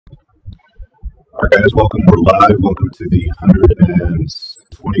All right, guys, welcome. We're live. Welcome to the 122nd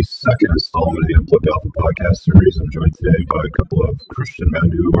installment of the Unplugged Alpha podcast series. I'm joined today by a couple of Christian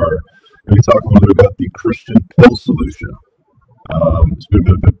men who are going to be talking a little bit about the Christian pill solution. It's been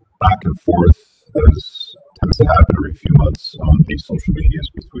a bit back and forth, as tends to happen every few months on the social medias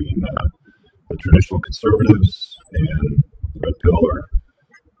between the traditional conservatives and the red pill, or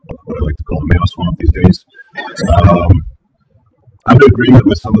what I like to call the mana swamp these days. I'm in agreement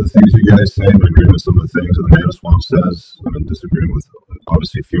with some of the things you guys say. I'm in agreement with some of the things that the Mana Swamp says. I'm in disagreement with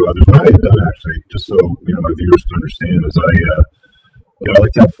obviously a few others. What I had done actually, just so my viewers can understand, is I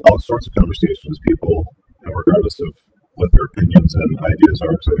like to have all sorts of conversations with people, regardless of what their opinions and ideas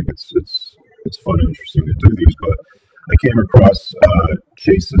are, because I think it's fun and interesting to do these. But I came across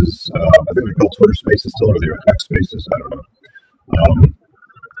Chase's, I think they're called Twitter Spaces still, or they're X Spaces, I don't know.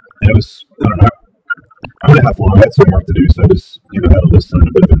 And it was, I don't know, hour and a half long. I had some work to do, so I just had to listen in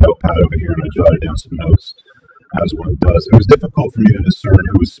a bit of a notepad over here, and I jotted down some notes, as one does. It was difficult for me to discern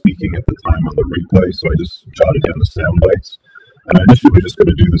who was speaking at the time on the replay, so I just jotted down the sound bites. And I initially was just going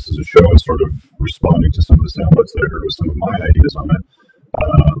to do this as a show and sort of responding to some of the sound bites that I heard with some of my ideas on it.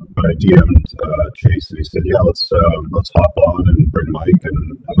 But I DM'd Chase, and he said, "Yeah, let's hop on and bring Mike and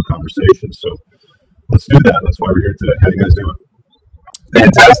have a conversation." So let's do that. That's why we're here today. How you guys doing?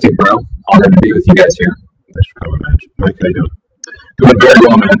 Fantastic, bro. Honored to be with you guys here. Thanks for coming, man. Mike, how you doing? Doing very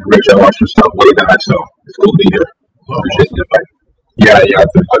well, man. Rich, I watched your stuff way back, so it's cool to be here. Appreciate the invite. Yeah.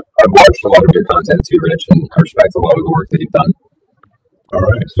 I've watched a lot of your content too, Rich, and I respect a lot of the work that you've done. All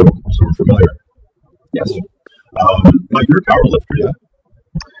right, so we're familiar. Yes. Mike, you're a power lifter, yeah?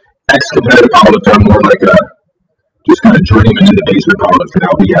 Ex-competitive powerlifter. I'm more like just kind of journeyman in the basement powerlifter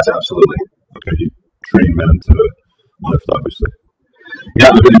now, but yes, absolutely. Okay, you train men to lift, obviously.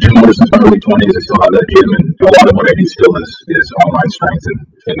 Yeah, I've been in the gym ever since my early 20s. I still have that gym, and a lot of what I do still is online strength and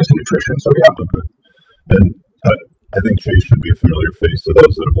fitness and nutrition. So yeah. Okay. And I think Chase should be a familiar face to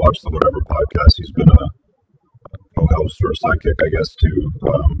those that have watched the Whatever podcast. He's been a co-host or a sidekick, I guess, to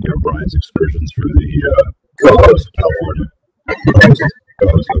Brian's excursions through the co-host California.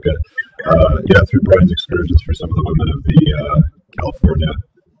 Co-host, okay. Through Brian's excursions through some of the women of the California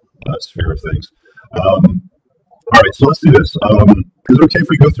sphere of things. All right, so let's do this. Is it okay if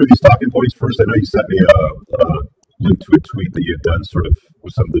we go through these talking points first? I know you sent me a link to a tweet that you had done sort of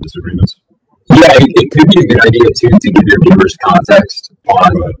with some of the disagreements. Yeah, it could be a good idea, too, to give your viewers context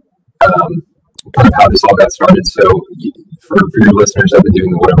on kind of how this all got started. So for your listeners, I've been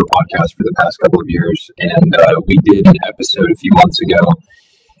doing the Whatever podcast for the past couple of years, and we did an episode a few months ago.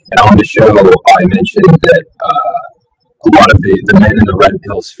 And on the show, I mentioned that a lot of the men in the red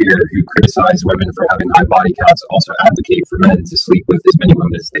pill sphere who criticize women for having high body counts also advocate for men to sleep with as many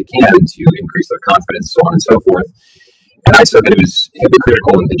women as they can to increase their confidence, so on and so forth. And I said that it was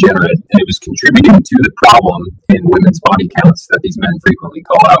hypocritical and degenerate, and it was contributing to the problem in women's body counts that these men frequently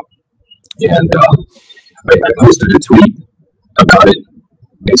call out. And I posted a tweet about it,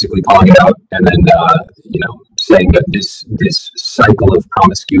 basically calling it out, and then saying that this cycle of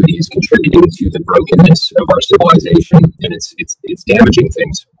promiscuity is contributing to the brokenness of our civilization, and it's damaging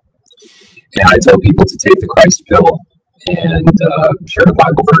things. And I tell people to take the Christ pill and share a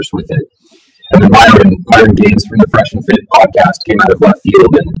Bible verse with it. And then Myron Gaines from the Fresh and Fit podcast came out of left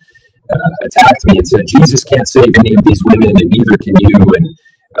field and attacked me and said, "Jesus can't save any of these women, and neither can you, and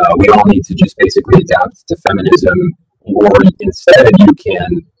we all need to just basically adapt to feminism, or instead you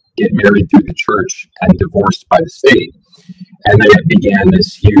can get married through the church and divorced by the state." And then it began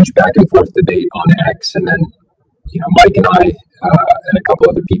this huge back and forth debate on X. And then, Mike and I and a couple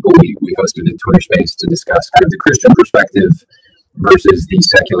other people, we hosted a Twitter space to discuss kind of the Christian perspective versus the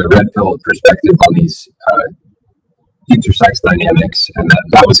secular red pill perspective on these intersex dynamics. And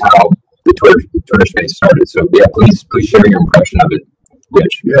that was how the Twitter space started. So yeah, please share your impression of it,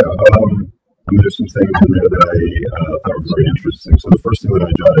 Rich. Yeah. There's some things in there that I thought were very interesting. So the first thing that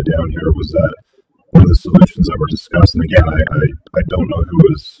I jotted down here was that one of the solutions that were discussed, and again, I don't know who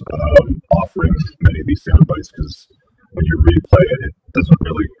was offering many of these sound bites, because when you replay it, it doesn't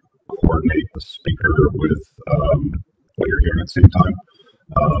really coordinate the speaker with what you're hearing at the same time.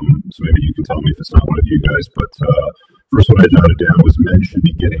 So maybe you can tell me if it's not one of you guys. But first one I jotted down was men should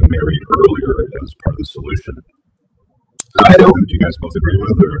be getting married earlier as part of the solution. Do you guys both agree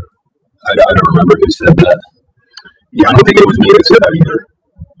with, or? I don't remember who said that. Yeah, I don't think it was me that said that either.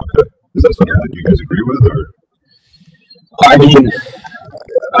 Okay. Is that something that you guys agree with, or? I mean,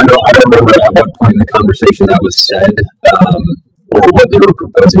 I don't remember at what point in the conversation that was said, or what they were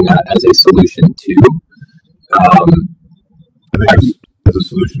proposing that as a solution to. I think as a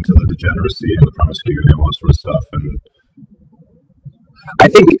solution to the degeneracy and the promiscuity and all that sort of stuff. And I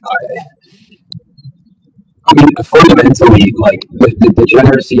think I mean, fundamentally, like the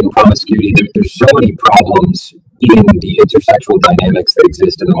degeneracy and promiscuity, there's so many problems in the intersexual dynamics that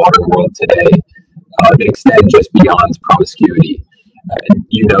exist in the modern world today that extend just beyond promiscuity. And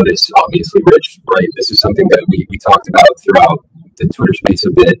you know this, obviously, Rich, right? This is something that we talked about throughout the Twitter space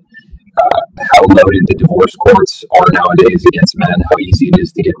a bit. How loaded the divorce courts are nowadays against men, how easy it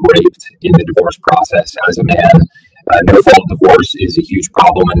is to get raped in the divorce process as a man. No-fault divorce is a huge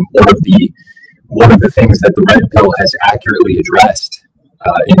problem, and one of the things that the Red Pill has accurately addressed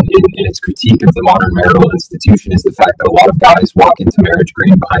in its critique of the modern marital institution is the fact that a lot of guys walk into marriage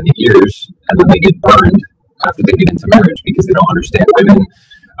green behind the ears, and then they get burned after they get into marriage because they don't understand women.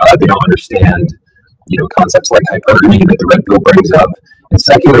 They don't understand, concepts like hypergamy that the Red Pill brings up. And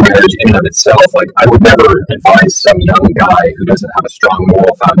secular marriage in and of itself, like I would never advise some young guy who doesn't have a strong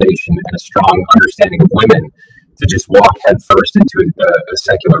moral foundation and a strong understanding of women to just walk headfirst into a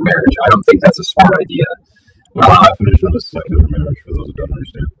secular marriage. I don't think that's a smart idea. What's the definition of a secular marriage for those who don't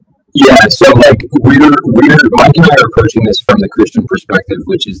understand? Yeah, so like we're Mike and I are approaching this from the Christian perspective,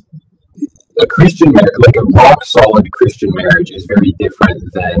 which is a Christian marriage, like a rock solid Christian marriage, is very different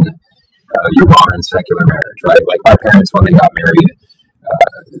than your modern secular marriage, right? Like my parents, when they got married,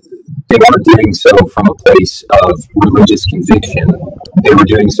 they weren't doing so from a place of religious conviction. They were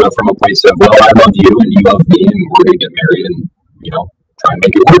doing so from a place of, well, I love you and you love me and we're going to get married and, try and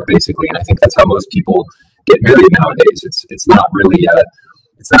make it work, basically. And I think that's how most people get married nowadays. It's not really,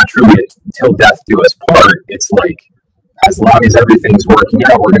 it's not truly till death do us part. It's like, as long as everything's working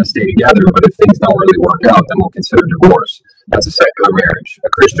out, we're going to stay together. But if things don't really work out, then we'll consider divorce. That's a secular marriage. A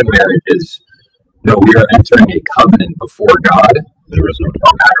Christian marriage is, no, we are entering a covenant before God. There is no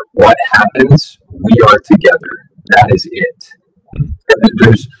matter what happens, we are together. That is it. And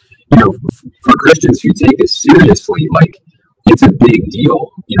there's, for Christians who take this seriously, like, it's a big deal.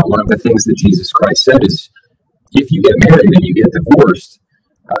 One of the things that Jesus Christ said is, if you get married and you get divorced,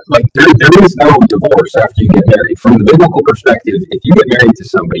 there is no divorce after you get married. From the biblical perspective, if you get married to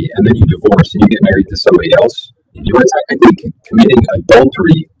somebody and then you divorce and you get married to somebody else, you are technically committing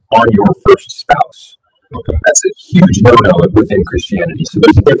adultery on your first spouse. Okay. That's a huge no-no within Christianity. So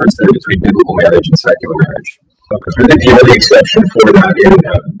there's a difference there between biblical marriage and secular marriage. Okay. I think the only exception for that,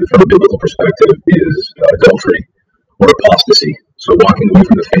 from a biblical perspective, is adultery or apostasy. So walking away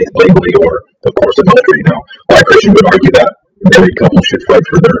from the faith blatantly, or of course adultery. Now, a Christian would argue that married couples should fight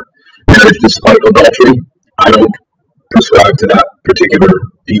for their marriage despite adultery. I don't prescribe to that particular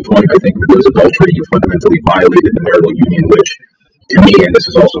viewpoint. I think if there's adultery, you fundamentally violated the marital union, which, to me, and this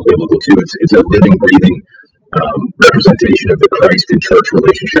is also biblical too, it's a living, breathing representation of the Christ and church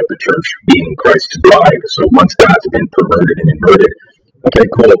relationship, the church being Christ's bride. So once that's been perverted and inverted, okay,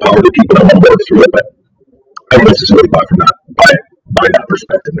 cool, power to people that want to work through it, but I don't necessarily buy that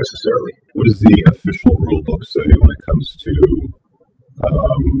perspective necessarily. What does the official rule book say when it comes to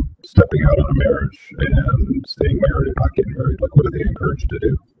stepping out on a marriage and staying married and not getting married? Like, what are they encouraged to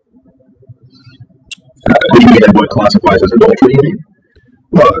do? You mean what classifies as adultery, you mean?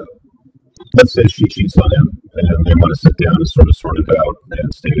 Well, let's say she cheats on him and they want to sit down and sort it out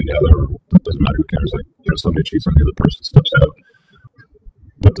and stay together. It doesn't matter who cares. Like, somebody cheats on the other person, steps out.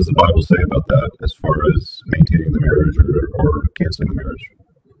 What does the Bible say about that as far as maintaining the marriage or canceling the marriage?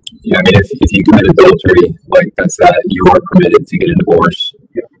 Yeah, I mean, if you commit adultery, like that's that, you are permitted to get a divorce.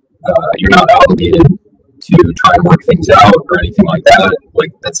 You're not obligated to try and work things out or anything like that. Like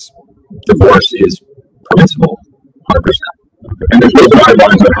divorce is permissible, 100%. Okay. And there's no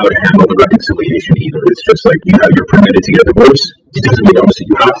guidelines on how to handle the reconciliation either. It's just like, you're permitted to get a divorce. It doesn't mean obviously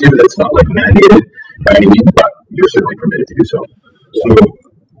you have to. That's not like mandated by any means, but you're certainly permitted to do so. So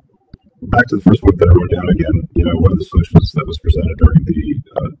back to the first one that I wrote down again, one of the solutions that was presented during the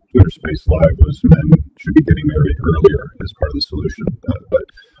Twitter Space Live was men should be getting married earlier as part of the solution. But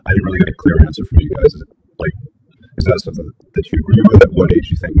I didn't really get a clear answer from you guys. Is that something that you agree with? At what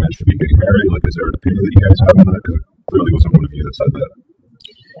age you think men should be getting married? Like, is there an opinion that you guys have on that? Because it clearly wasn't one of you that said that.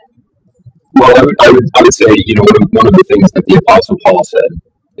 Well, I would say, one of the things that the Apostle Paul said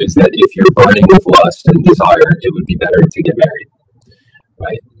is that if you're burning with lust and desire, it would be better to get married.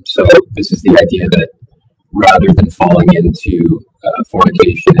 Right? So this is the idea that rather than falling into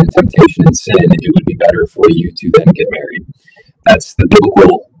fornication and temptation and sin, it would be better for you to then get married. That's the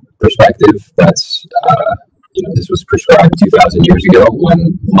biblical perspective. That's, this was prescribed 2,000 years ago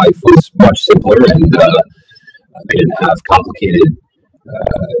when life was much simpler and they didn't have complicated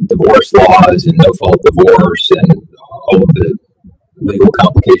divorce laws and no-fault divorce and all of the legal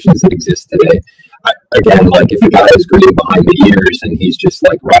complications that exist today. Again, like if a guy is green behind the ears and he's just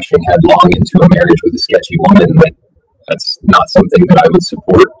like rushing headlong into a marriage with a sketchy woman, like that's not something that I would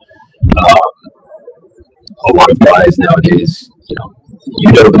support. a lot of guys nowadays,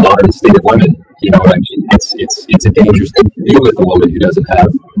 the modern state of women. You know what I mean? It's a dangerous thing to deal with a woman who doesn't have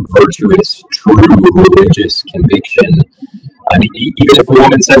virtuous, true religious conviction. I mean, even if a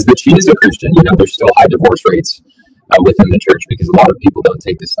woman says that she is a Christian, there's still high divorce rates within the church because a lot of people don't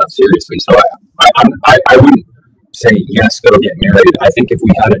take this stuff seriously. So I wouldn't say, yes, go get married. I think if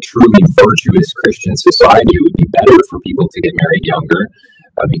we had a truly virtuous Christian society, it would be better for people to get married younger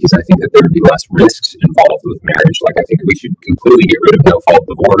because I think that there would be less risks involved with marriage. Like, I think we should completely get rid of no-fault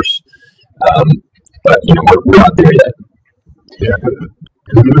divorce. But, we're not there yet. Yeah,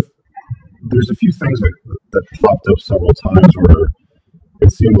 there's a few things that popped up several times where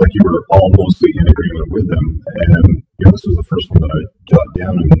it seemed like you were all mostly in agreement with them. And, this was the first one that I jotted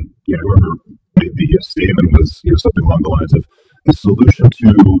down. And, whoever made the statement was, something along the lines of the solution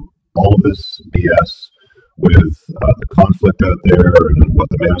to all of this BS with the conflict out there and what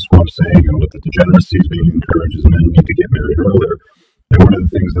the Manasquam's saying and what the degeneracy is being encouraged is men need to get married earlier. And one of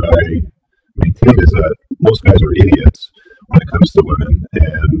the things that I maintain is that most guys are idiots when it comes to women,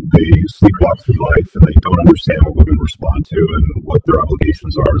 and they sleepwalk through life and they don't understand what women respond to and what their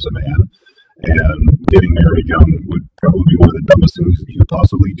obligations are as a man. And getting married young would probably be one of the dumbest things you could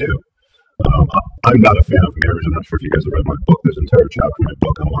possibly do. I'm not a fan of marriage. I'm not sure if you guys have read my book. There's an entire chapter in my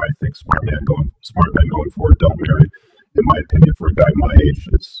book on why I think smart men going forward don't marry. In my opinion, for a guy my age,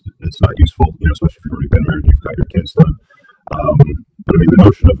 it's not useful, especially if you've already been married and you've got your kids done. But I mean, the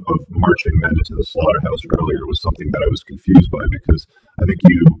notion of marching men into the slaughterhouse earlier was something that I was confused by, because I think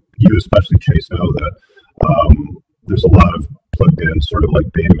you especially, Chase, know that there's a lot of plugged in sort of like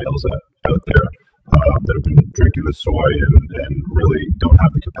beta males out there that have been drinking the soy and really don't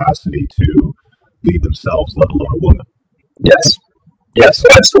have the capacity to lead themselves, let alone a woman. Yes,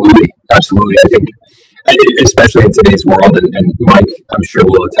 absolutely. I think, especially in today's world, and Mike, I'm sure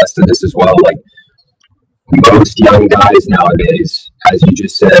will attest to this as well, like, most young guys nowadays, as you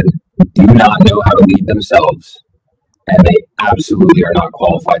just said, do not know how to lead themselves, and they absolutely are not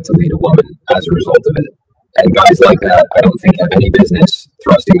qualified to lead a woman as a result of it. And guys like that, I don't think have any business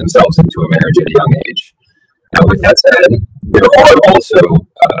thrusting themselves into a marriage at a young age. Now, with that said, there are also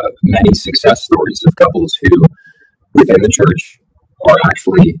many success stories of couples who, within the church, are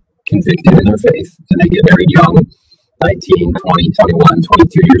actually convicted in their faith, and they get married young, 19, 20, 21,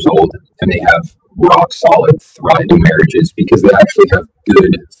 22 years old, and they have rock solid, thriving marriages because they actually have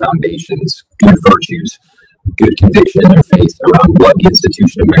good foundations, good virtues, good conviction in their faith around what the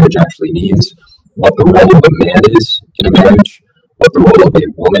institution of marriage actually means, what the role of a man is in a marriage, what the role of a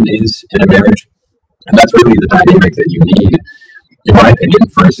woman is in a marriage. And that's really the dynamic that you need, in my opinion,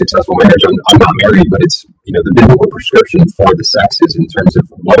 for a successful marriage. I'm not married, but it's, the biblical prescription for the sexes in terms of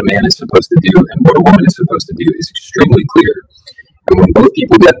what a man is supposed to do and what a woman is supposed to do is extremely clear. And when both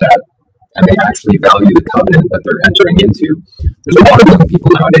people get that, and they actually value the covenant that they're entering into, there's a lot of young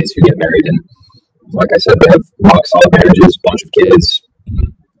people nowadays who get married, and like I said, they have rock solid marriages, bunch of kids.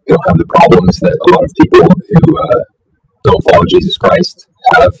 They don't have the problems that a lot of people who don't follow Jesus Christ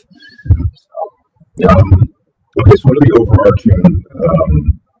have. Okay, so one of the overarching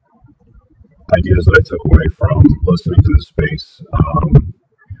ideas that I took away from listening to this space, and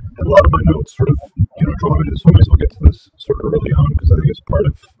a lot of my notes sort of, draw me to this. So I might as well get to this sort of early on, because I think it's part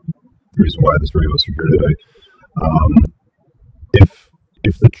of the reason why this radio is here today.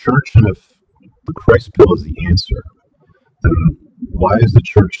 If the church and if the Christ pill is the answer, then why is the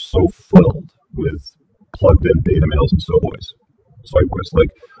church so filled with plugged-in beta males and soy boys? Like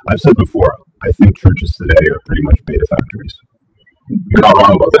I've said before, I think churches today are pretty much beta factories. You're not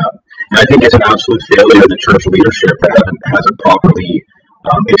wrong about that. And I think it's an absolute failure of the church leadership that hasn't properly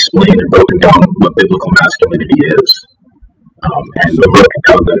explained and broken down what biblical masculinity is. Go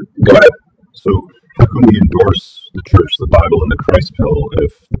ahead. So how can we endorse the church, the Bible, and the Christ pill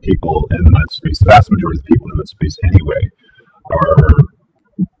if the people in that space, the vast majority of the people in that space anyway,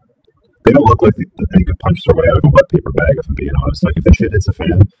 they don't look like they could punch their way out of a wet paper bag, if I'm being honest. Like, if the shit hits a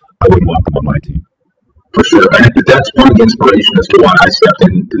fan, I wouldn't want them on my team. For sure. And that's part of the inspiration as to why I stepped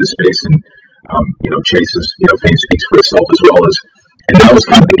into the space, and Chase's fame speaks for itself as well as, and that was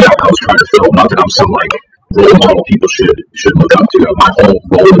kind of the gap I was trying to fill. Not that I'm some like role model people should look up to. My whole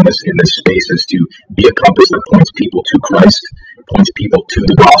role in this space is to be a compass that points people to Christ, points people to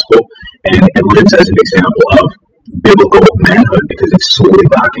the gospel, and lives as an example of biblical manhood, because it's sorely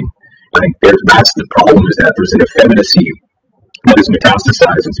lacking. I think that's the problem, is that there's an effeminacy that is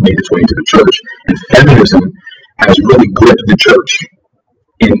metastasized. It's made its way into the church, and feminism has really gripped the church.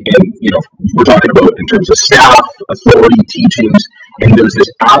 In we're talking about in terms of staff, authority, teachings, and there's this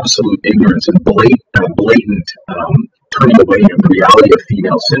absolute ignorance and blatant turning away from the reality of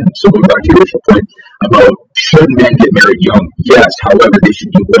female sin. So going back to your initial point about Should men get married young? Yes. However, they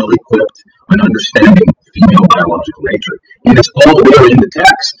should be well equipped on understanding female biological nature. And it's all there in the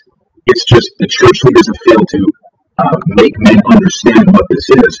text. It's just the church leaders have failed to make men understand what this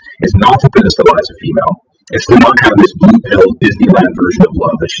is not to pedestalize a female. It's to not have this blue pill Disneyland version of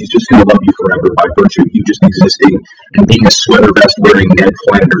love, that she's just going to love you forever by virtue of you just existing and being a sweater vest wearing Ned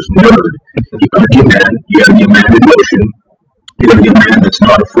Flanders nerd. You got to be a man. You got to be a man in motion. You got to be a man that's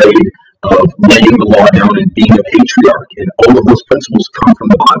not afraid of laying the law down and being a patriarch. And all of those principles come from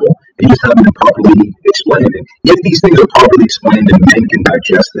the Bible. They just haven't been properly explained. And if these things are properly explained and men can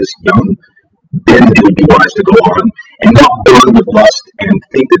digest this young, then it would be wise to go on and not burn with lust and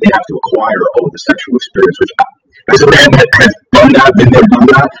think that they have to acquire all of the sexual experience, which, as a man that has done that, been there, done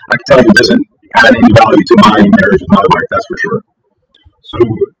that, I can tell you doesn't add any value to my marriage with my wife, that's for sure. So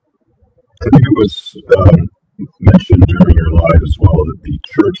I think it was mentioned during your live as well that the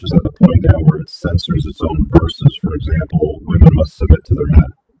church is at the point now where it censors its own verses. For example, women must submit to their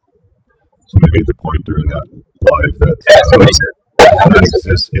men. So maybe at the point during that live that that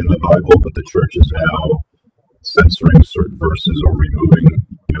exists in the Bible, but the church is now censoring certain verses or removing,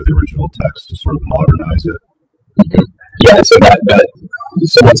 the original text to sort of modernize it. Mm-hmm. Yeah, so that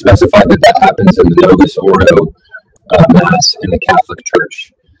someone specified that happens in the Novus Ordo Mass in the Catholic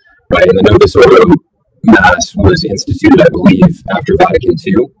Church, right? And the Novus Ordo Mass was instituted, I believe, after Vatican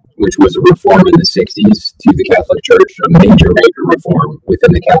II, which was a reform in the 60s to the Catholic Church, a major reform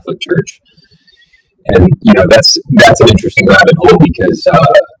within the Catholic Church. And, that's an interesting rabbit hole because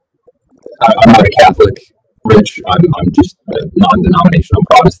I'm not a Catholic, Rich. I'm just a non-denominational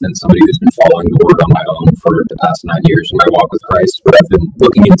Protestant, somebody who's been following the Word on my own for the past 9 years in my walk with Christ. But I've been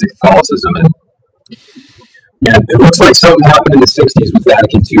looking into Catholicism, and it looks like something happened in the 60s with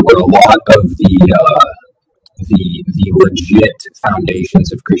Vatican II where a lot of the legit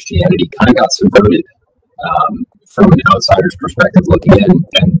foundations of Christianity kind of got subverted. From an outsider's perspective looking in,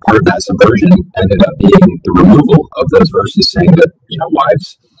 and part of that subversion ended up being the removal of those verses saying that,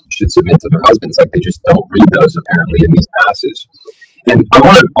 wives should submit to their husbands. Like, they just don't read those apparently in these masses. And I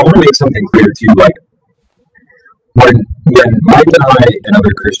want to make something clear too, like when Mike and I and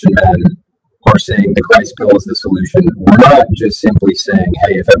other Christian men are saying the Christ goal is the solution, we're not just simply saying,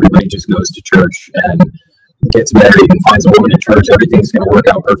 hey, if everybody just goes to church and gets married and finds a woman in church, everything's going to work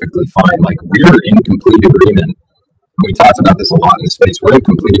out perfectly fine. Like, we're in complete agreement. We talked about this a lot in the space. We're in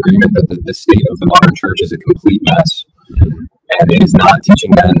complete agreement that the state of the modern church is a complete mess. And it is not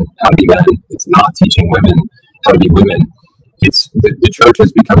teaching men how to be men. It's not teaching women how to be women. It's the church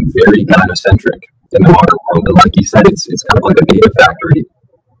has become very gynocentric in the modern world. And like you said, it's kind of like a data factory.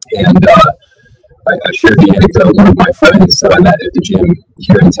 And I shared the anecdote. One of my friends that I met at the gym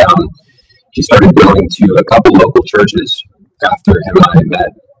here in town, he started going to a couple local churches after him and I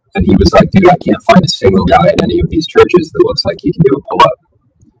met. And he was like, dude, I can't find a single guy at any of these churches that looks like he can do a pull-up.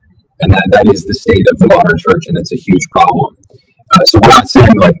 And that is the state of the modern church, and it's a huge problem. So we're not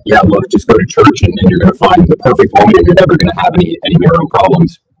saying, like, yeah, look, just go to church and you're going to find the perfect woman and you're never going to have any marital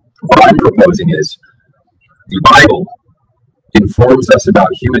problems. What I'm proposing is the Bible informs us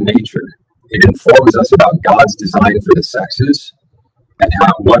about human nature. It informs us about God's design for the sexes and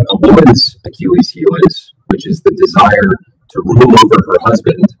what a woman's Achilles heel is, which is the desire to rule over her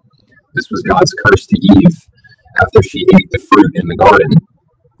husband. This was God's curse to Eve after she ate the fruit in the garden.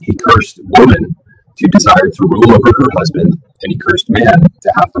 He cursed woman to desire to rule over her husband, and he cursed man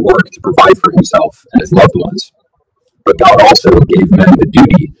to have to work to provide for himself and his loved ones. But God also gave men the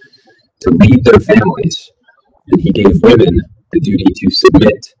duty to lead their families, and he gave women the duty to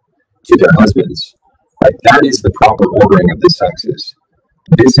submit to their husbands. Right? That is the proper ordering of the sexes.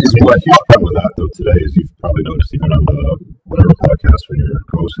 This is what the problem with that, though, today, is you've probably noticed even on the whatever podcast when you're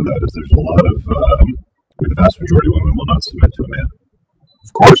hosting that, is there's a lot of the vast majority of women will not submit to a man.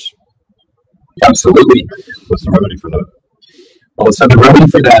 Of course. Absolutely. What's the remedy for that? Well, so the remedy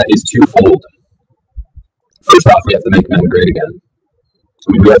for that is twofold. First off, we have to make men great again. I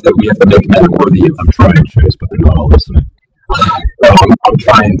mean, we have to make men worthy of. I'm trying, Chase, but they're not all listening. Well, I'm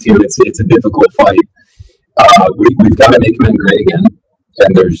trying to. It's a difficult fight. We've got to make men great again,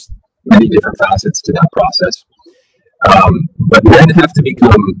 and there's many different facets to that process. But men have to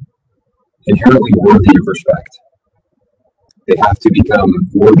become inherently worthy of respect. They have to become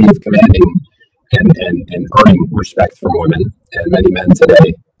worthy of commanding and earning respect from women. And many men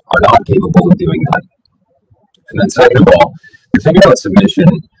today are not capable of doing that. And then second of all, the thing about submission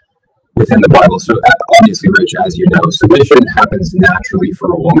within the Bible, so obviously, Rich, as you know, submission happens naturally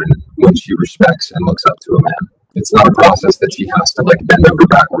for a woman when she respects and looks up to a man. It's not a process that she has to bend over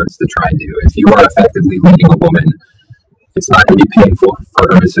backwards to try and do. If you are effectively leading a woman it's not going to be painful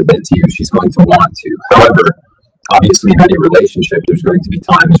for her to submit to you. She's going to want to. However, obviously in any relationship, there's going to be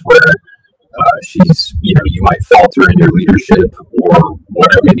times where you might falter in your leadership or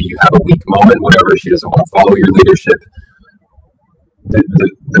whatever. Maybe you have a weak moment, whatever. She doesn't want to follow your leadership.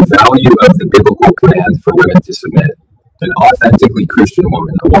 The value of the biblical command for women to submit, an authentically Christian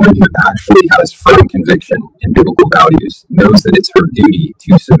woman, a woman who actually has firm conviction in biblical values, knows that it's her duty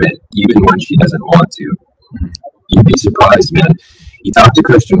to submit even when she doesn't want to. You'd be surprised, man. You talk to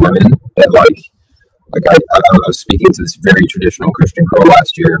Christian women that I was speaking to this very traditional Christian girl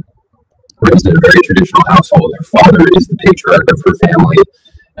last year, raised in a very traditional household. Her father is the patriarch of her family,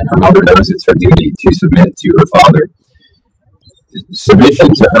 and her mother knows it's her duty to submit to her father.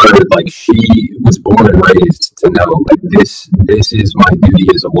 Submission to her, she was born and raised to know, this is my duty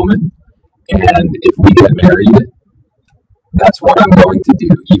as a woman, and if we get married, that's what I'm going to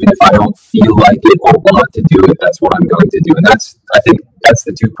do. Even if I don't feel like it or want to do it, that's what I'm going to do. And I think that's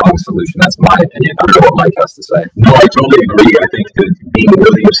the two-pronged solution. That's my opinion. I don't know what Mike has to say. No, I totally agree. I think that being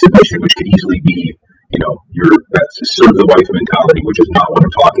worthy of submission, which could easily be, that's sort of the wife mentality, which is not what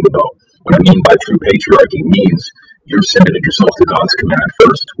I'm talking about. What I mean by true patriarchy means you're submitted yourself to God's command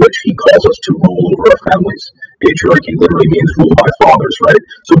first, which he calls us to rule over our families. Patriarchy literally means rule by fathers, right?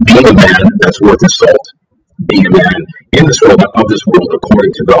 So being a man that's worth his salt, being a man in this world, of this world,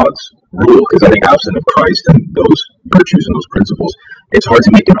 according to God's rule, because I think absent of Christ and those virtues and those principles, it's hard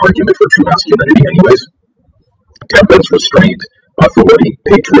to make an argument for true masculinity anyways. Temperance, restraint, authority,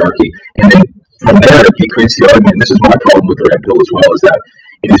 patriarchy, and then from there he creates the argument, and this is my problem with the red pill as well, is that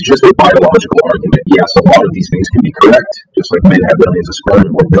it is just a biological argument. Yes, a lot of these things can be correct, just like men have millions of sperm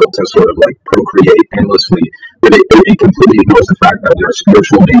and we're built to sort of procreate endlessly, but it completely ignores the fact that we are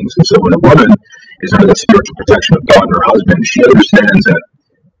spiritual beings. And so when a woman is under the spiritual protection of God and her husband, she understands that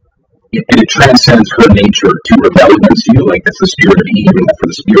it transcends her nature to rebel against you. That's the spirit of Eve, and for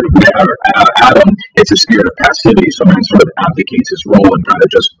the spirit of Adam, it's a spirit of passivity. So man sort of abdicates his role and kind of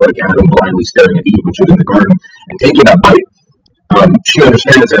just like Adam blindly staring at Eve when she was in the garden and taking that bite. She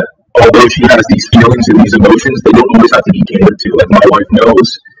understands that although she has these feelings and these emotions, they don't always have to be catered to. Like my wife knows,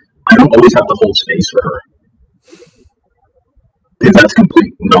 I don't always have to hold space for her. Because that's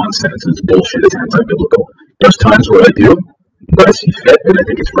complete nonsense. It's bullshit. It's anti-biblical. There's times where I do, but I see fit and I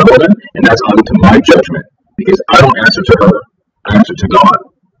think it's relevant, and that's unto my judgment. Because I don't answer to her, I answer to God.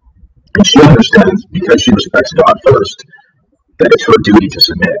 And she understands, because she respects God first, that it's her duty to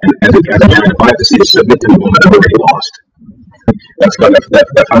submit. And as a man, if I have to say to submit to a woman, I've already lost.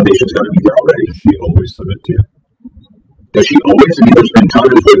 That foundation's got to be there already. Does she always submit to you? Does she always? I mean, there's been times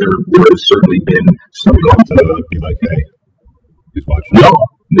where there has certainly been some to be like, hey, who's watching? No,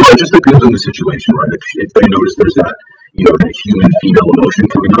 it just depends on the situation, right? If they notice there's that, that human female emotion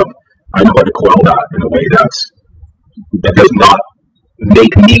coming up, I know how to quell that in a way that does not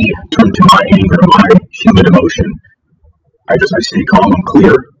make me turn to my anger, my human emotion. I stay calm, I'm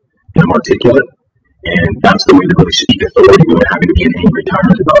clear, and I'm articulate. And that's the way to really speak authority without having to be an angry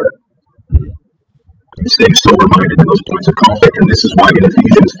tyrant about it. Staying sober-minded in those points of conflict. And this is why in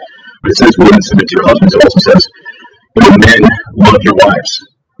Ephesians, when it says women submit to your husbands, it also says, men, love your wives.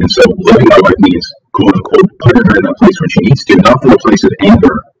 And so loving my wife means, quote unquote, putting her in that place when she needs to, not from a place of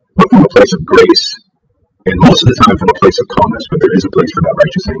anger, but from a place of grace. And most of the time from a place of calmness, but there is a place for that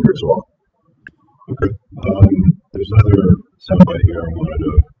righteous anger as well. Okay. There's another soundbite here I wanted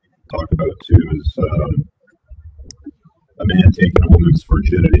to talk about too, is a man taking a woman's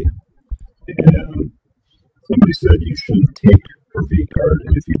virginity, and somebody said you shouldn't take her V card,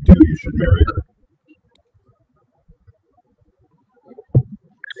 and if you do, you should marry her.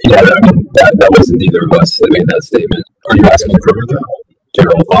 Yeah, that wasn't either of us that made that statement. Are you asking for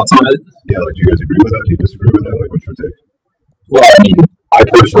general thoughts on it? Yeah, do you guys agree with that? Do you disagree with that? What's your take? Well, I mean, I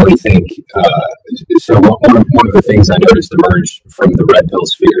personally think, so one of the things I noticed emerge from the red pill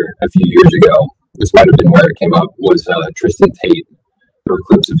sphere a few years ago, this might have been where it came up, was Tristan Tate. There were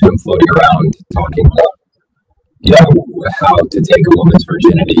clips of him floating around talking about, how to take a woman's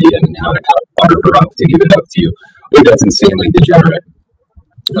virginity and how to butter her up to give it up to you. I think that's insanely degenerate.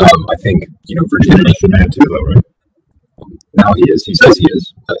 I think, virginity. He's a man too, though, right? Now he is. He says he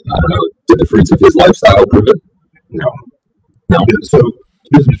is. I don't know. Did the fruits of his lifestyle prove it? No. So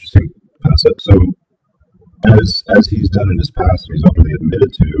here's an interesting concept. So as he's done in his past, and he's openly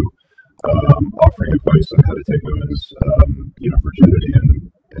admitted to offering advice on how to take women's virginity, and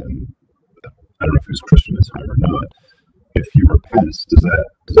I don't know if he was Christian at the time or not. If he repents, does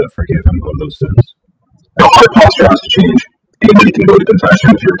that forgive him of those sins? The heart posture has to change. Anybody can go to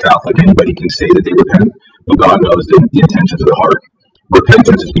confession if you're a Catholic. Anybody can say that they repent, but God knows the intentions of the heart.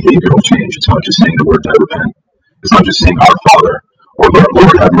 Repentance is behavioral change. It's not just saying the words "I repent." It's not just saying our Father or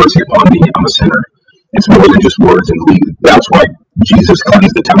Lord have mercy upon me, I'm a sinner. It's more than just words and lead. That's why Jesus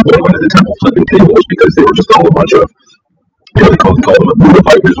cleansed the temple and went to the temple flipping tables, because they were just all a bunch of, they called them Buddha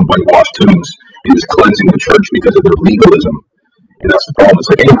fighters and whitewashed tombs. He was cleansing the church because of their legalism. And that's the problem. It's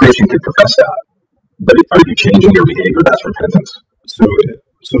like any Christian can profess that. But are you changing your behavior? That's repentance. So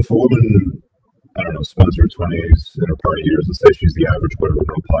if a woman, I don't know, spends her 20s in her party years, let's say she's the average whatever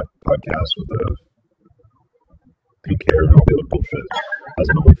girl podcast with the pink hair and all the other bullshit, has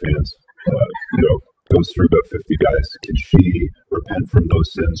an OnlyFans, goes through about 50 guys, can she repent from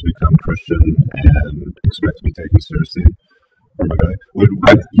those sins, become Christian, and expect to be taken seriously from a guy? Would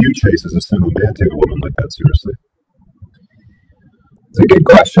you, Chase, as a single man, take a woman like that seriously? It's a good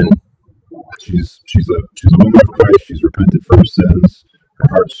question. She's a woman of Christ. She's repented for her sins. Her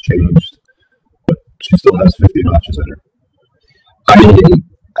heart's changed, but she still has 50 notches in her.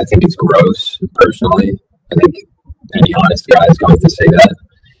 I think it's gross, personally. I think any honest guy is going to say that.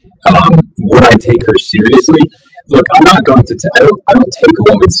 Would I take her seriously? Look, I'm not going to. I don't take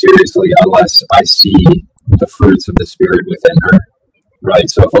a woman seriously unless I see the fruits of the Spirit within her, right?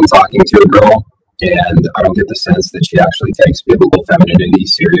 So if I'm talking to a girl and I don't get the sense that she actually takes biblical femininity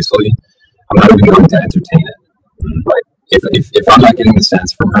seriously, I'm not even going to entertain it, right? If I'm not getting the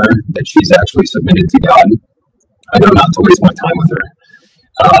sense from her that she's actually submitted to God, I know not to waste my time with her.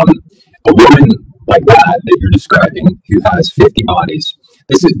 A woman like that you're describing, who has 50 bodies,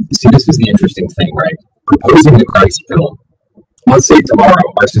 this is the interesting thing, right? Proposing the Christ pill. Let's say tomorrow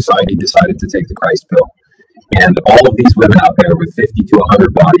our society decided to take the Christ pill, and all of these women out there with 50 to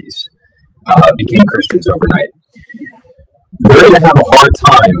 100 bodies became Christians overnight. They're going to have a hard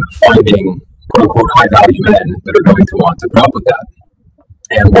time finding quote-unquote high-value men that are going to want to put up with that.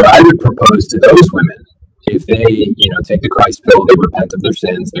 And what I would propose to those women, if they, take the Christ pill, they repent of their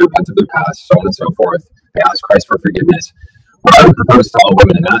sins, they repent of their past, so on and so forth, they ask Christ for forgiveness. What I would propose to all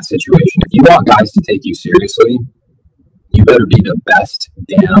women in that situation, if you want guys to take you seriously, you better be the best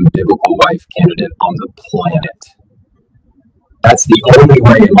damn biblical wife candidate on the planet. That's the only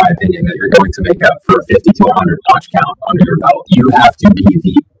way, in my opinion, that you're going to make up for a 50 to 100 notch count under your belt. You have to be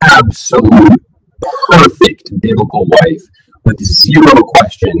the absolute perfect biblical wife with zero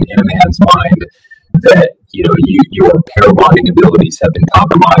question in a man's mind that, your pair bonding abilities have been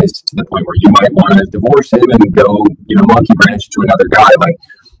compromised to the point where you might want to divorce him and go, monkey branch to another guy. Like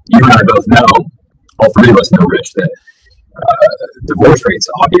you and I both know, all three of us know, Rich, that divorce rates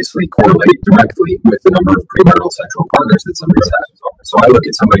obviously correlate directly with the number of premarital sexual partners that somebody's had. So I look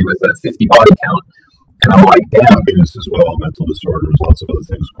at somebody with a 50 body count, and I'm like, damn. Happiness as well, mental disorders, lots of other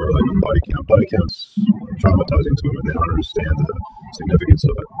things correlate with body count. Body count's traumatizing to them, and they don't understand the significance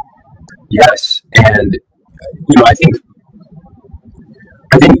of it. Yes, and I think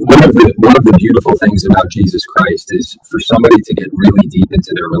one of the beautiful things about Jesus Christ is for somebody to get really deep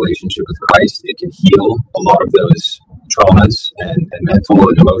into their relationship with Christ, it can heal a lot of those traumas and mental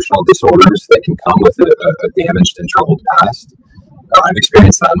and emotional disorders that can come with a damaged and troubled past. I've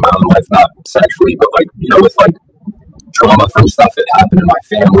experienced that in my own life, not sexually, but with trauma from stuff that happened in my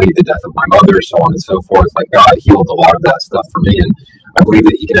family, the death of my mother, so on and so forth. Like God healed a lot of that stuff for me, and I believe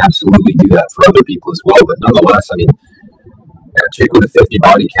that He can absolutely do that for other people as well. But nonetheless, a chick with a 50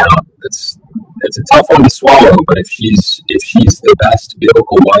 body count, it's a tough one to swallow. But if she's the best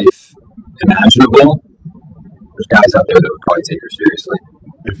biblical wife imaginable, there's guys out there that would probably take her seriously.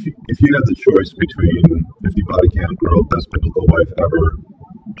 If you had the choice between 50 body count girl, best biblical wife ever,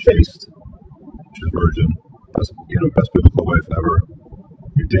 chaste, she's virgin, best biblical wife ever,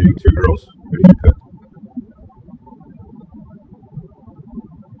 you're dating two girls, who do you pick?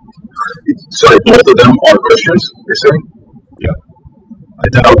 Sorry, both of them are Christians, you're saying? Yeah.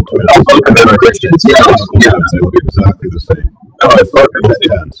 Identical twins. Both of them are Christians. Yeah. They look exactly the same. Oh, if both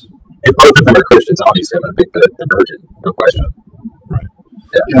of them are Christians, obviously I'm going to pick the virgin, no question. Right.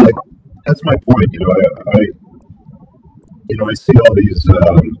 Yeah. That's my point. I see all these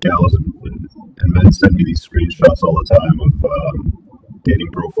gals and men send me these screenshots all the time of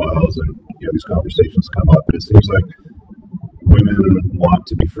dating profiles, and these conversations come up, and it seems like women want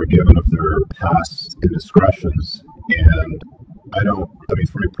to be forgiven of their past indiscretions, and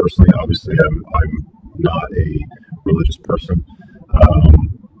for me personally, obviously I'm not a religious person.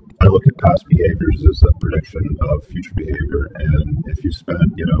 I look at past behaviors as a prediction of future behavior, and if you spent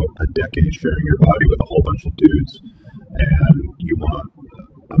a decade sharing your body with a whole bunch of dudes, and you want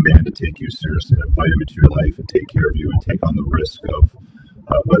a man to take you seriously and invite him into your life and take care of you and take on the risk of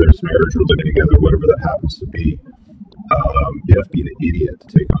whether it's marriage or living together, whatever that happens to be, You have to be an idiot to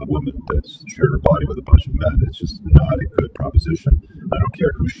take on a woman that's shared her body with a bunch of men. It's just not a good proposition. I don't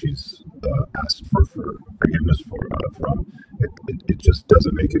care who she's asked for forgiveness from. It just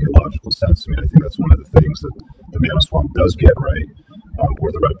doesn't make any logical sense to me. I think that's one of the things that the Swamp does get right,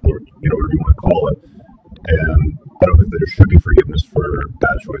 or the Red Board, whatever you want to call it. And I don't think that there should be forgiveness for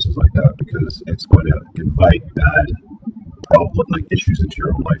bad choices like that, because it's going to invite bad issues into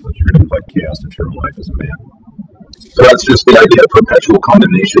your own life. Like, you're going to invite chaos into your own life as a man. So that's just the idea of perpetual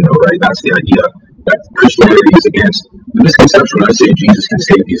condemnation, though, right? That's the idea that Christianity is against. The misconception when I say Jesus can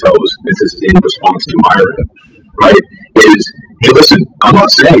save these hoes, this is in response to Myron, right? Is, hey, listen, I'm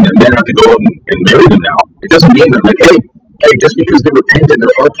not saying that men have to go out and marry them now. It doesn't mean that, like, hey, just because they're repentant,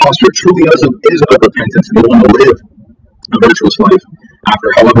 their heart posture truly is of repentance, and they want to live a virtuous life after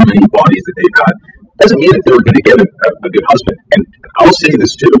however many bodies that they've had, doesn't mean that they're going to get a good husband. And I'll say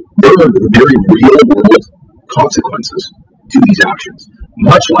this too: there are very real world consequences to these actions.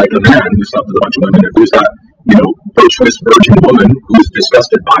 Much like a man who slept with a bunch of women, if there's that, virtuous virgin woman who's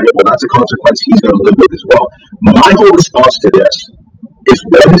disgusted by it, well, that's a consequence he's going to live with as well. My whole response to this is,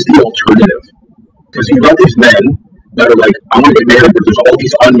 what is the alternative? Because you've got these men that are like, I want to get married, but there's all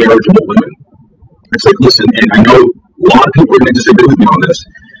these unmarriageable women. It's like, listen, and I know a lot of people are going to disagree with me on this,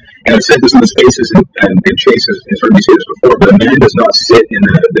 and I've said this in the spaces, and Chase has heard me say this before, but a man does not sit in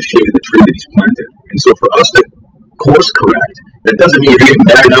the shade of the tree that he's planted. And so for us to course correct, that doesn't mean you're getting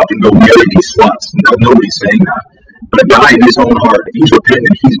married up and go marry these sluts. Nobody's saying that. But a guy in his own heart, if he's repentant,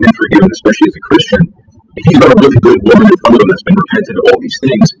 he's been forgiven, especially as a Christian, if he's got a really good woman in front of him that's been repentant of all these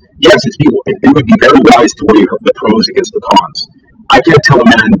things, yes, it would be very wise to weigh the pros against the cons. I can't tell a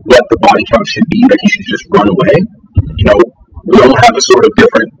man what the body count should be, that he should just run away. We all have a sort of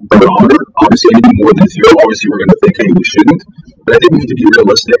different barometer. Obviously, anything more than zero, obviously we're going to think, hey, we shouldn't. But I think we need to be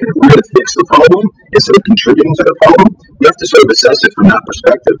realistic. And if we're going to fix the problem instead of contributing to the problem, we have to sort of assess it from that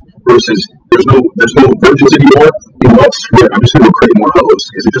perspective. Versus, there's no virgins anymore. Swear, I'm just going to create more hoes,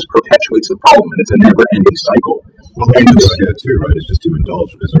 because it just perpetuates the problem, and it's a never-ending cycle. Well, that's the idea too, right? It's just to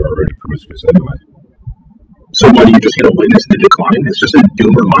indulge because they're already promiscuous anyway. So what are you just going to witness the decline? It's just a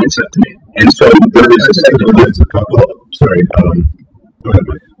doomer mindset to me. And so there is a couple. Sorry. Go ahead,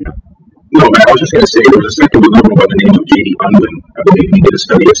 Mike. Yeah. No, man, I was just going to say there was a second liberal by the name of J.D. Unwin. I believe he did a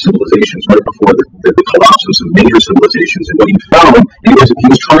study of civilizations right before the collapse of some major civilizations. And what he found, he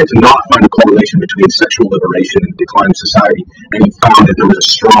was trying to not find a correlation between sexual liberation and decline of society. And he found that there was a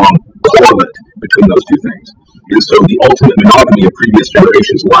strong correlate between those two things. And so the ultimate monogamy of previous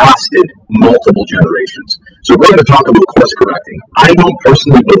generations lasted multiple generations. So we're going to talk about course correcting. I don't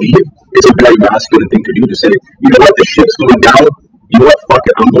personally believe it's a very masculine thing to do, to say, you know what, the ship's going down. You know what, fuck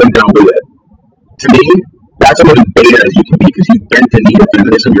it, I'm going down with it. To me, that's about as beta as you can be, because you bent the knee to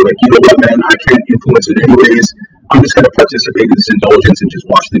feminism. You're like, you know what, man, I can't influence it anyways. I'm just going to participate in this indulgence and just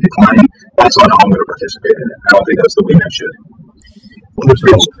watch the decline. That's not how I'm going to participate in it. I don't think that's the way men should. Well, there's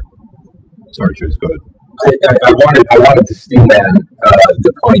no... Sorry, Chase, go ahead. I wanted to steal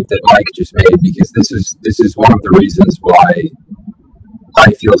the point that Mike just made, because this is one of the reasons why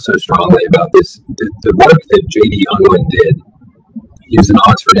I feel so strongly about this. The work that J.D. Unwin did, he was an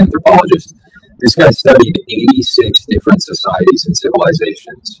Oxford anthropologist. This guy studied 86 different societies and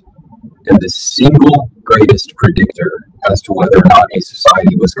civilizations, and the single greatest predictor as to whether or not a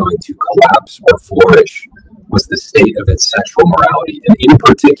society was going to collapse or flourish was the state of its sexual morality, and in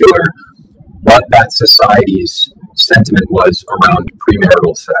particular, what that society's sentiment was around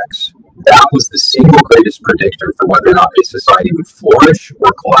premarital sex. That was the single greatest predictor for whether or not a society would flourish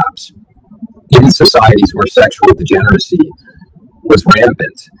or collapse. In societies where sexual degeneracy was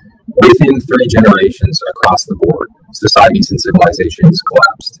rampant, within 3 generations across the board, societies and civilizations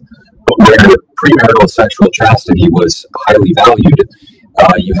collapsed. But where premarital sexual chastity was highly valued,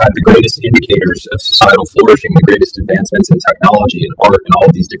 you had the greatest indicators of societal flourishing, the greatest advancements in technology and art and all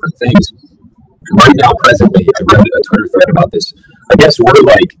of these different things. Right now, presently, I read a Twitter thread about this. I guess we're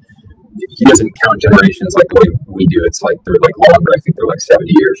like, he doesn't count generations like the way we do. It's like they're like longer. I think they're like 70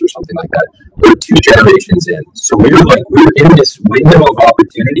 years or something like that. We're 2 generations in. So we're in this window of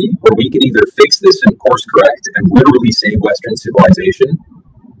opportunity where we can either fix this and course correct and literally save Western civilization,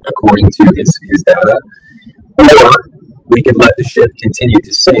 according to his data, or we can let the ship continue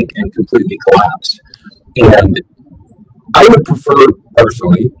to sink and completely collapse. And I would prefer,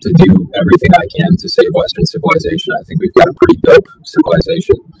 personally, to do everything I can to save Western civilization. I think we've got a pretty dope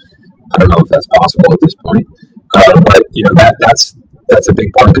civilization. I don't know if that's possible at this point, but that's a big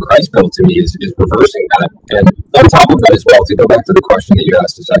part of the Christ bill to me is reversing that. And on top of that as well, to go back to the question that you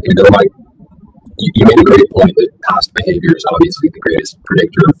asked a second ago, Mike, you made a great point that past behavior is obviously the greatest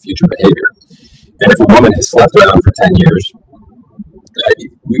predictor of future behavior. And if a woman has slept around for 10 years,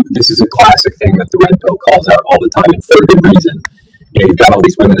 this is a classic thing that the red pill calls out all the time, and for a good reason. You've got all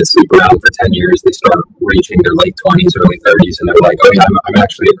these women that sleep around for 10 years, they start reaching their late 20s, early 30s, and they're like, oh yeah, I'm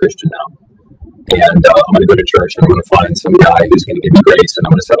actually a Christian now. And I'm going to go to church, and I'm going to find some guy who's going to give me grace, and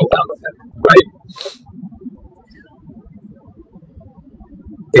I'm going to settle down with him, right?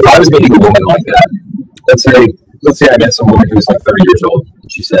 If I was meeting a woman like that, let's say I met some woman who was like 30 years old, and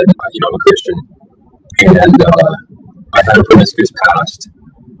she said, I'm a Christian, and I had a promiscuous past,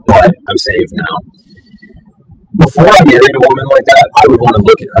 but I'm saved now. Before I married a woman like that, I would want to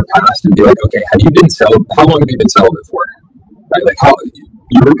look at her past and be like, okay, how long have you been celibate for? Right? Like, how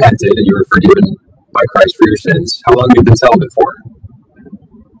you repented and you were forgiven by Christ for your sins. How long have you been celibate for?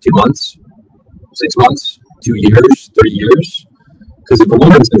 2 months? 6 months? 2 years? 3 years? Because if a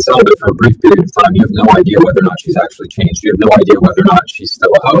woman's been celibate for a brief period of time, you have no idea whether or not she's actually changed. You have no idea whether or not she's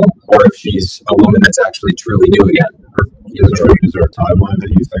still a hoe, or if she's a woman that's actually truly new again. Is there a timeline that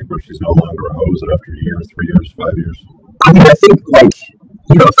you think where she's no longer a hoe? Is it after a year, 3 years, 5 years? I mean, I think,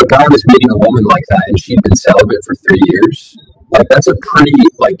 if a guy was meeting a woman like that and she'd been celibate for 3 years, that's a pretty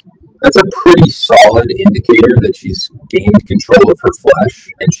solid indicator that she's gained control of her flesh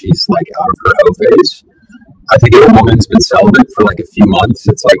and she's out of her hoe phase. I think if a woman's been celibate for a few months,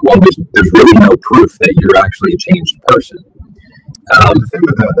 it's there's really no proof that you're actually a changed person. The thing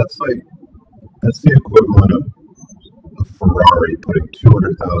with that's the equivalent of a Ferrari putting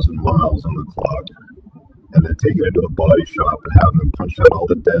 200,000 miles on the clock and then taking it to the body shop and having them punch out all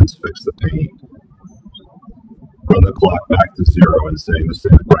the dents, fix the paint, run the clock back to zero and saying this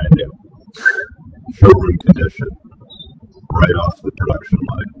thing's brand new. Showroom condition, right off the production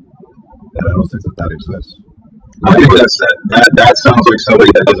line. And I don't think that exists. I think that sounds like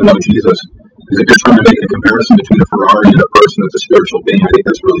somebody that doesn't know Jesus. Because if you're trying to make a comparison between a Ferrari and a person that's a spiritual being, I think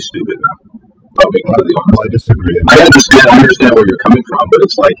that's really stupid now. I'll be completely honest. I disagree. I understand where you're coming from, but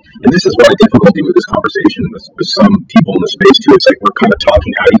it's and this is why difficulty with this conversation with some people in the space too. It's we're kind of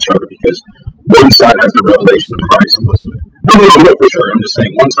talking at each other because one side has the revelation of Christ. No, for sure. I'm just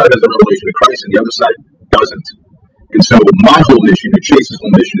saying one side has the revelation of Christ and the other side doesn't. And so my whole mission, and Chase's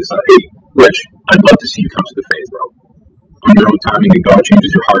whole mission is hey, Rich, I'd love to see you come to the faith, bro. On your own timing, and God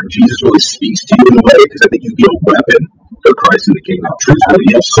changes your heart. And Jesus really speaks to you in a way because I think you'd be a weapon for Christ in the kingdom. Truthfully,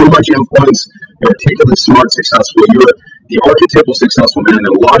 you have so much influence. You're articulate, smart, successful. You're the archetypal successful man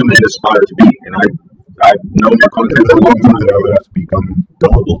that a lot of men aspire to be. And I've known your content for a long time. That I would have to become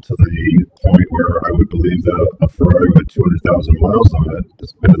gullible to the point where I would believe that a Ferrari with 200,000 miles on it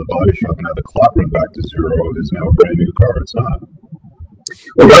that's been to the body shop and had the clock run back to zero is now a brand new car. It's not.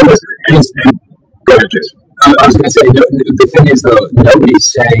 Well, go ahead, Jason. I was going to say, the thing is, though, nobody's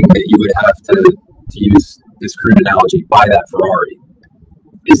saying that you would have to use this crude analogy, buy that Ferrari,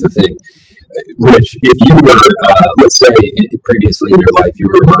 is the thing. Rich, if you were, let's say, previously in your life, you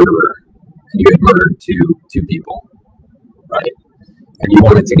were a murderer, and you had murdered two people, right? And you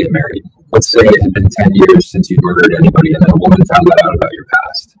wanted to get married. Let's say it had been 10 years since you'd murdered anybody, and then a woman found that out about your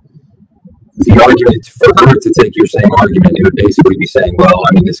past. The argument for her to take your same argument, it would basically be saying, well,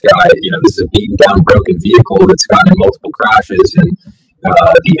 I mean, this guy, this is a beaten down, broken vehicle that's gotten in multiple crashes and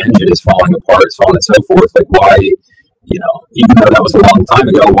the engine is falling apart, so on and so forth. Why, even though that was a long time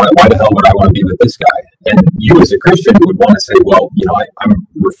ago, why the hell would I want to be with this guy? And you as a Christian would want to say, well, I'm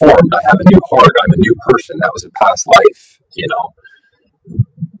reformed. I have a new heart. I'm a new person. That was a past life,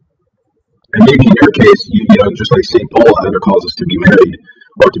 And maybe in your case, just like St. Paul either calls us to be married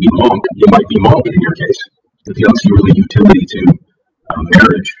or to be monk, you might be monk in your case if you don't see really utility to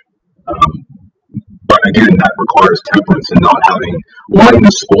marriage. But again, that requires temperance and not wanting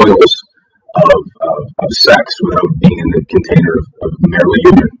the spoils of sex without being in the container of marital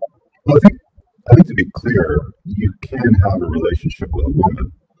union. Well, I think to be clear, you can have a relationship with a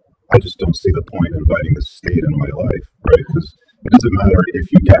woman. I just don't see the point in inviting the state into my life, right? Because it doesn't matter if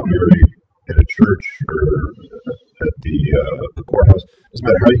you get married in a church or at the courthouse. It doesn't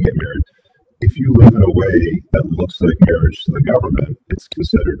matter how you get married. If you live in a way that looks like marriage to the government, it's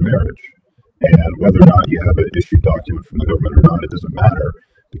considered marriage. And whether or not you have an issued document from the government or not, it doesn't matter.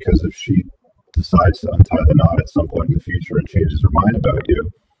 Because if she decides to untie the knot at some point in the future and changes her mind about you,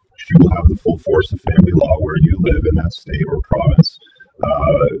 she will have the full force of family law where you live in that state or province,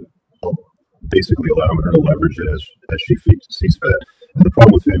 basically allowing her to leverage it as she sees fit. And the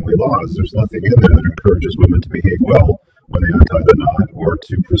problem with family law is there's nothing in there that encourages women to behave well when they untie the knot or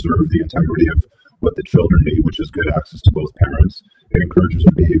to preserve the integrity of what the children need, which is good access to both parents. It encourages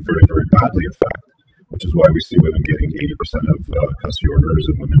them to behave very, very badly, in fact, which is why we see women getting 80% of custody orders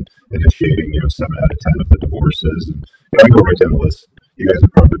and women initiating 7 out of 10 of the divorces. And I can go right down the list. You guys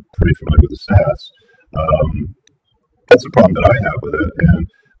have probably pretty familiar with the stats. That's the problem that I have with it. And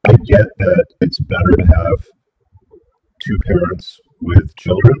I get that it's better to have two parents with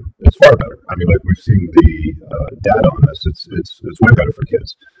children. It's far better. I mean, like, we've seen the data on this. It's way better for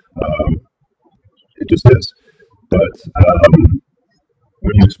kids. It just is. But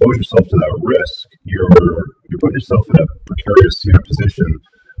when you expose yourself to that risk, you're putting yourself in a precarious position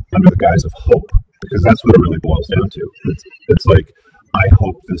under the guise of hope, because that's what it really boils down to. It's like, I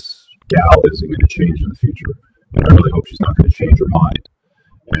hope this gal isn't going to change in the future, and I really hope she's not going to change her mind.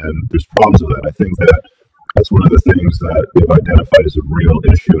 And there's problems with that. I think that's one of the things that they've identified as a real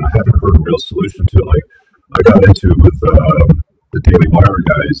issue, and I haven't heard a real solution to it. Like, I got into it with the Daily Wire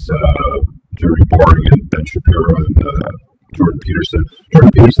guys, Jerry Boring and Ben Shapiro and Jordan Peterson.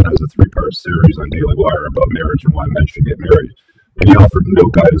 Jordan Peterson has a 3-part series on Daily Wire about marriage and why men should get married. And he offered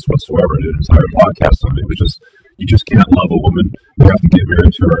no guidance whatsoever in his entire podcast on it. It was just, you just can't love a woman. You have to get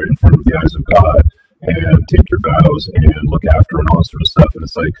married to her in front of the eyes of God and take your vows and look after her and all that sort of stuff. And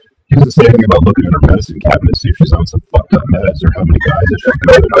it's like, he doesn't say anything about looking in her medicine cabinet to see if she's on some fucked up meds or how many guys that she's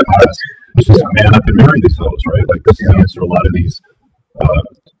been with in the past. It's just, man up and marry these hoes, right? Like, this is the answer a lot of these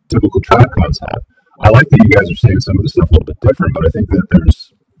typical tradcons have. I like that you guys are saying some of the stuff a little bit different, but I think that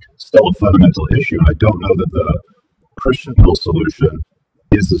there's still a fundamental issue, and I don't know that the Christian pill solution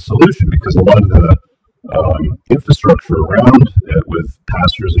is the solution, because a lot of the infrastructure around it with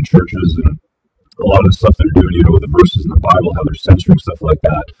pastors and churches and a lot of the stuff they're doing, with the verses in the Bible, how they're censoring stuff like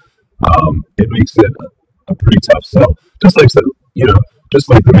that, it makes it a pretty tough sell. Just like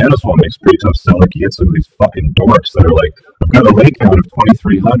the Maniswal makes pretty tough sell. Like, you get some of these fucking dorks that are like, I've got a lay count of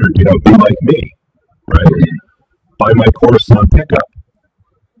 2,300, be like me, right? Buy my course on pickup.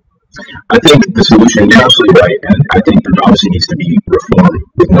 I think the solution, you're absolutely right, and I think there obviously needs to be reform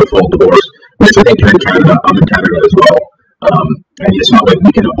with no fault divorce, which I think you're in Canada, I'm in Canada as well. And it's not like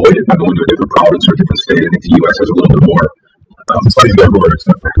we can avoid it by going to a different province or a different state. I think the U.S. has a little bit more. It's like everywhere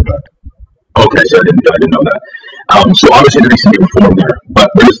except for Quebec. Okay, so I didn't know that. So obviously there needs to be reform there, but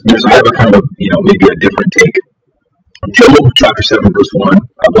I have a kind of maybe a different take. Job chapter 7 verse 1: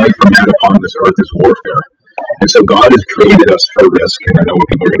 "A life for man upon this earth is warfare." And so God has created us for risk, and I know what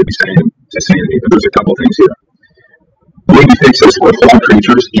people are going to be saying to me, but there's a couple things here. The way we fix this, we're flawed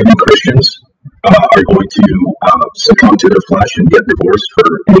creatures, even Christians are going to succumb to their flesh and get divorced for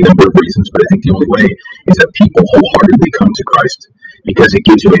any number of reasons, but I think the only way is that people wholeheartedly come to Christ, because it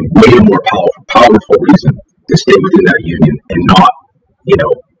gives you a way more powerful reason to stay within that union and not,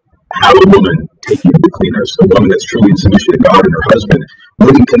 have a woman take you to the cleaners. A woman that's truly in submission to God and her husband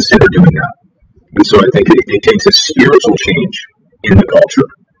wouldn't consider doing that. And so I think it takes a spiritual change in the culture.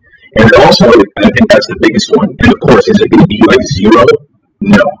 And it also, I think that's the biggest one. And of course, is it going to be like zero?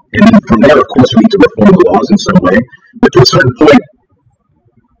 No. And then from there, of course, we need to reform the laws in some way. But to a certain point,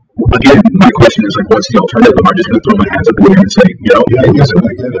 again, my question is, like, what's the alternative? Am I just going to throw my hands up in the air and say, yeah, I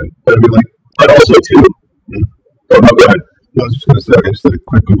get it. But I mean, like, but also too. Oh, no, go ahead. No, I was just going to say, I just did a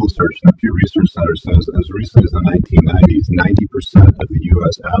quick Google search, and the Pew Research Center says as recently as the 1990s, 90% of the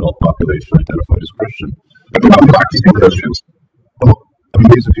U.S. adult population identified as Christian. But they're not practicing Christians. Well, I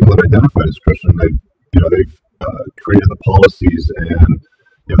mean, these are people that identified as Christian. They've created the policies and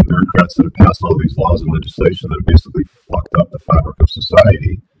the bureaucrats that have passed all these laws and legislation that have basically fucked up the fabric of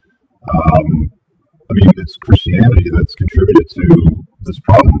society. I mean, it's Christianity that's contributed to this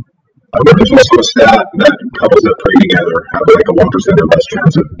problem. There's also a stat that couples that pray together have like a 1% or less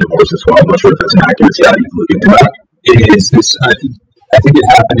chance of divorce as well. I'm not sure if that's an accurate stat. You can look into that. It is. I think it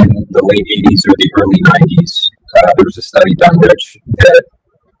happened in the late 80s or the early 90s. There was a study done, Rich, that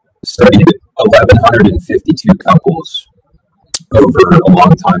studied 1,152 couples over a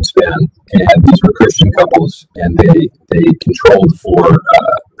long time span, and these were Christian couples, and they controlled for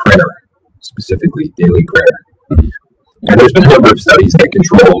prayer, specifically daily prayer. Mm-hmm. And there's been a number of studies that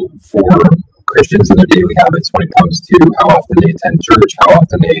control for Christians and their daily habits when it comes to how often they attend church, how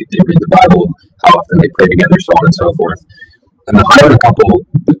often they read the Bible, how often they pray together, so on and so forth. And the higher a couple,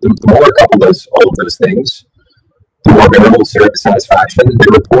 the more a couple does all of those things, the more marital satisfaction they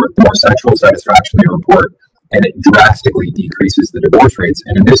report, the more sexual satisfaction they report, and it drastically decreases the divorce rates.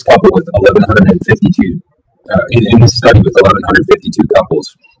 And in this couple with 1,152, in this study with 1,152 couples,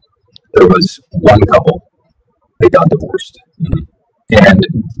 there was one couple they got divorced. Mm-hmm. And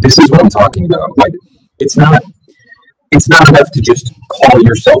this is what I'm talking about. Like, it's not enough to just call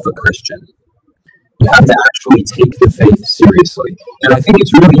yourself a Christian. You have to actually take the faith seriously. And I think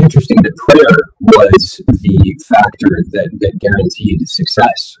it's really interesting that prayer was the factor that guaranteed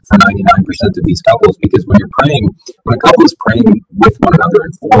success for 99% of these couples, because when a couple is praying with one another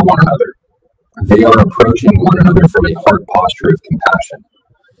and for one another, they are approaching one another from a heart posture of compassion.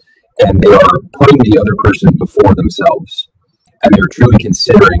 and they are putting the other person before themselves, and they're truly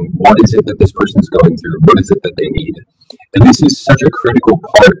considering what is it that this person's going through, what is it that they need. And this is such a critical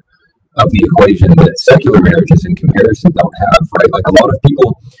part of the equation that secular marriages in comparison don't have, right? Like a lot of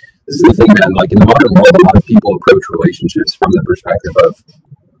people, this is the thing, man, like in the modern world, a lot of people approach relationships from the perspective of,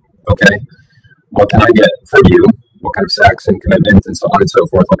 okay, what can I get from you? What kind of sex and commitment and so on and so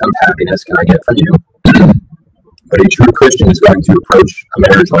forth? What kind of happiness can I get from you? But a true Christian is going to approach a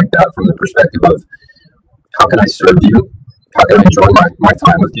marriage like that from the perspective of, how can I serve you? How can I enjoy my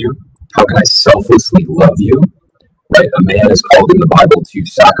time with you? How can I selflessly love you? Right? A man is called in the Bible to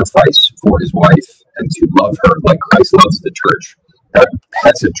sacrifice for his wife and to love her like Christ loves the church.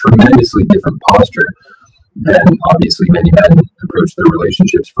 That's a tremendously different posture than obviously many men approach their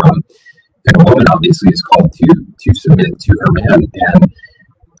relationships from. And a woman obviously is called to submit to her man. And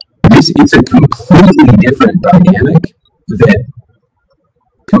it's a completely different dynamic that,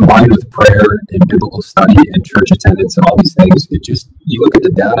 combined with prayer and biblical study and church attendance and all these things, you look at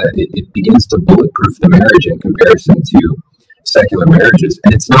the data, it begins to bulletproof the marriage in comparison to secular marriages.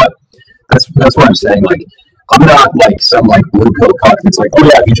 And it's not, that's what I'm saying. Like, I'm not like some like blue pill cock that's like, oh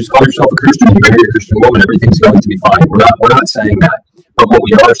yeah, if you just call yourself a Christian, you marry a Christian woman, everything's going to be fine. We're not saying that. But what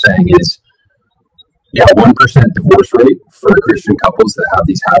we are saying is, yeah, 1% divorce rate for Christian couples that have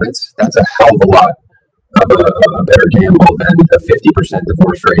these habits, that's a hell of a lot of a better gamble than a 50%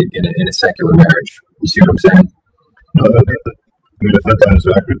 divorce rate in a secular marriage. You see what I'm saying? No, I mean, if that data is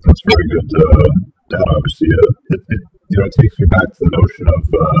accurate, that's very good data. Obviously, it takes me back to the notion of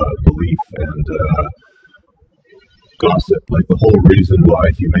belief and gossip. Like the whole reason why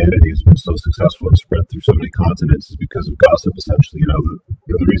humanity has been so successful and spread through so many continents is because of gossip. Essentially,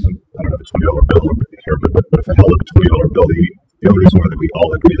 the reason I don't have a $20 bill here, but if I held up a $20 bill, the only reason why that we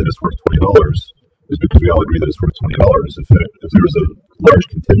all agree that it's worth $20 is because we all agree that it's worth $20. If there was a large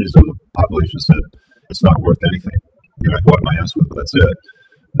contingent of the population that said it's not worth anything, I can wipe my ass with it, but that's it.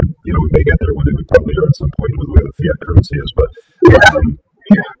 Then, we may get there one day. We probably are at some point with the way the fiat currency is, but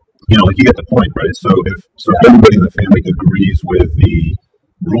like you get the point, right? So if everybody in the family agrees with the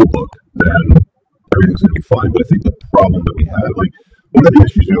rule book, then everything's going to be fine. But I think the problem that we have, like one of the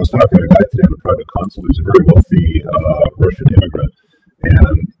issues, I was talking to a guy today on a private console who's a very wealthy Russian immigrant,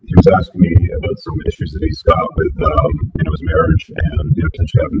 and he was asking me about some issues that he's got with his marriage and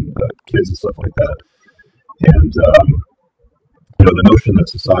potentially having kids and stuff like that. And the notion that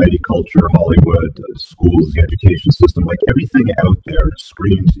society, culture, Hollywood, schools, the education system, like everything out there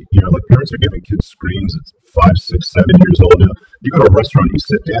screams, like parents are giving kids screens at 5, 6, 7 years old now. You go to a restaurant, you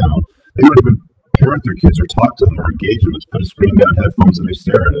sit down, they don't even parent their kids or talk to them or engage them. It's put a screen down, headphones, and they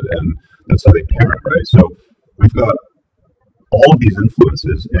stare at it, and that's how they parent, right? So we've got all of these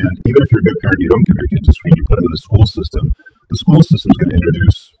influences, and even if you're a good parent, you don't give your kids a screen, you put them in the school system. The school system is going to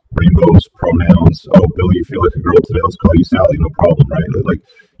introduce rainbows, pronouns. Oh, Billy, you feel like a girl today, let's call you Sally, no problem, right? Like,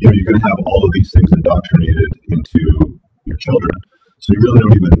 you're going to have all of these things indoctrinated into your children. So you really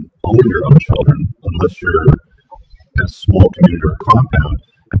don't even own your own children unless you're in a small community or compound.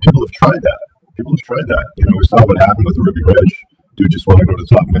 And people have tried that. We saw what happened with Ruby Ridge. Dude just wanted to go to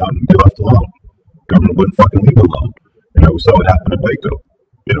the top mountain and be left alone. Government wouldn't fucking leave him alone. We saw what happened at Waco.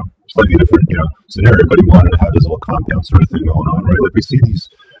 Slightly different, scenario, but he wanted to have his little compound sort of thing going on, right? Like we see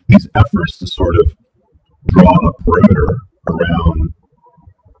these efforts to sort of draw a perimeter around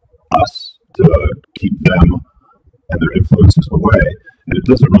us to keep them and their influences away, and it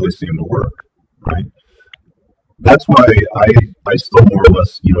doesn't really seem to work, right? That's why I still more or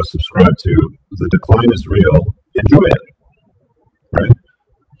less, subscribe to the decline is real, enjoy it, right?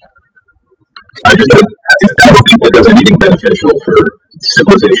 I don't think that does anything beneficial for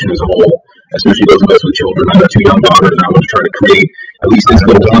civilization as a whole, especially those of us with children. I have 2 young daughters, and I want to try to create at least this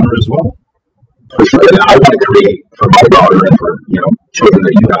little daughter as well. For sure, and I want to create for my daughter and for children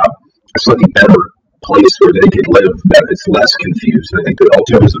that you have a slightly better place where they could live that it's less confused. And I think that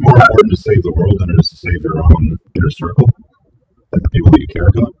ultimately, is it more important to save the world than it is to save your own inner circle, like the people that you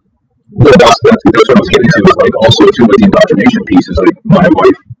care about? Well, that's what I was getting to. Is like also too with the indoctrination piece is like my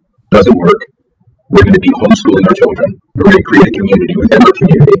wife doesn't work. We're going to be homeschooling our children. We're going to create a community within our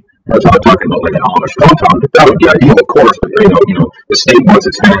community. We're not talking about like an Amish compound. That would be ideal, of course, but the state wants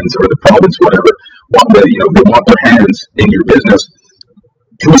its hands, or the province, whatever, they want their hands in your business.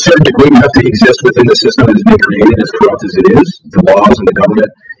 To a certain degree, we have to exist within the system that has been created, as corrupt as it is, the laws and the government.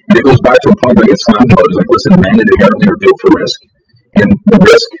 And it goes back to a point that I get slammed about. It's like, listen, men inherently are built for risk, and the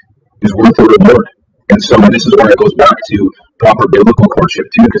risk is worth the reward. And so this is where it goes back to proper biblical courtship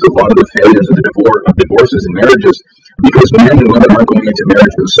too, because a lot of the failures of divorces and marriages, because men and women aren't going into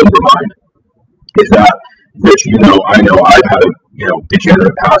marriage with a sober mind, is that Rich, I know, I've had a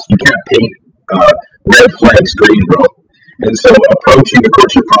degenerate past. You can't paint red flags green, bro. And so approaching the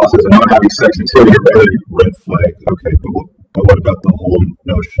courtship process and not having sex until you're ready. Red flag. Okay, but what about the whole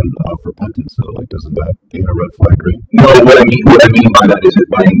notion of repentance? So, like, doesn't that paint a red flag green? No, what I mean by that is that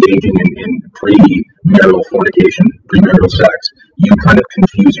by engaging in premarital fornication, premarital sex, you kind of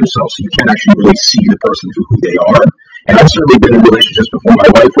confuse yourself, so you can't actually really see the person for who they are. And I've certainly been in relationships before my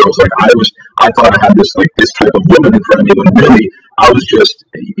wife where it was like I thought I had this type of woman in front of me when really I was just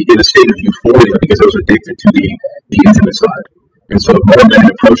in a state of euphoria because I was addicted to the intimate side. And so more men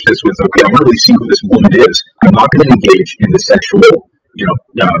approach this with, okay, I want to really see who this woman is. I'm not going to engage in the sexual,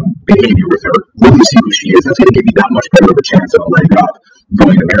 behavior with her. Really see who she is. That's going to give you that much better of a chance of a leg up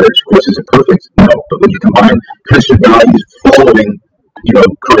going to marriage. Of course, is it perfect? No. But when you combine Christian values, following,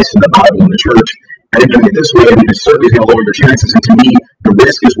 Christ in the Bible and the church, and doing it this way, I mean, it certainly is going to lower your chances. And to me, the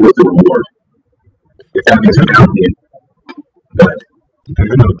risk is worth the reward. If that makes sense to me. But okay,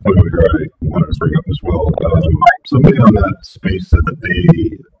 another point over here I wanted to bring up as well. Somebody on that space said that they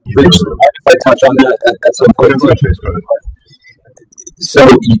either... Rich, if I touch on that at some point. Go ahead. So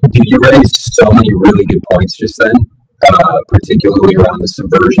you raised so many really good points just then, particularly around the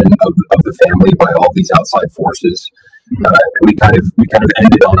subversion of the family by all these outside forces. We kind of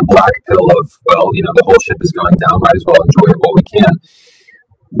ended on a black pill of, the whole ship is going down, might as well enjoy it while we can.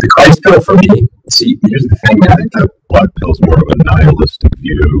 The Christ pill for me, see, here's the thing, man. I think that black pill is more of a nihilistic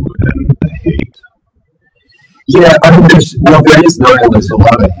view and a hate. Yeah, I mean, there is nihilism. A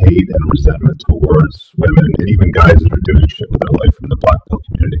lot of hate and resentment towards women and even guys that are doing shit with their life in the black pill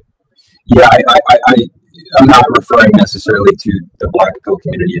community. Yeah, I'm not referring necessarily to the black pill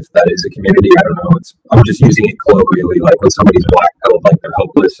community, if that is a community. I don't know. I'm just using it colloquially, like when somebody's black pilled, like they're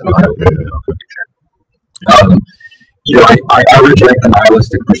hopeless. And I reject the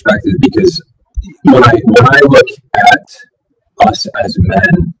nihilistic perspective because when I look at us as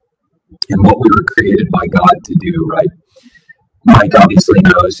men and what we were created by God to do, right? Mike obviously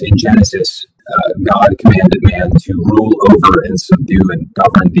knows in Genesis, God commanded man to rule over and subdue and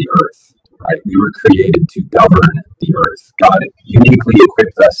govern the earth. Right? We were created to govern the earth. God uniquely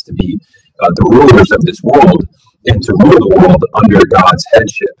equipped us to be the rulers of this world and to rule the world under God's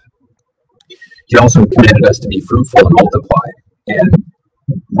headship. He also commanded us to be fruitful and multiply. And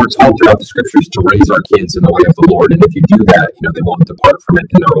we're told throughout the scriptures to raise our kids in the way of the Lord. And if you do that, they won't depart from it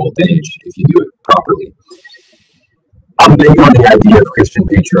in their old age if you do it properly. I'm big on the idea of Christian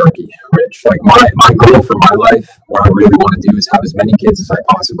patriarchy, Rich. Like my goal for my life, what I really want to do is have as many kids as I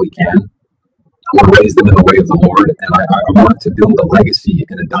possibly can. I want to raise them in the way of the Lord, and I want to build a legacy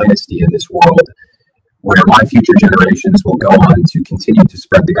and a dynasty in this world where my future generations will go on to continue to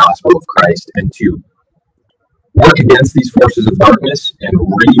spread the gospel of Christ and to work against these forces of darkness and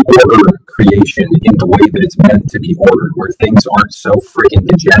reorder creation in the way that it's meant to be ordered, where things aren't so freaking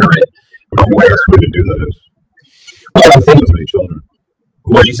degenerate. What do you think the best way to do that is? Well, I think... So many children.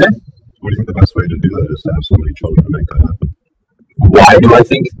 What did you say? What do you think the best way to do that is to have so many children to make that happen? Why do I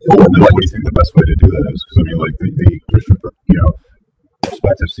think? What do you think the best way to do that is? Because I mean, like the Christian,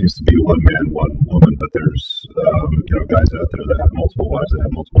 perspective seems to be one man, one woman, but there's guys out there that have multiple wives that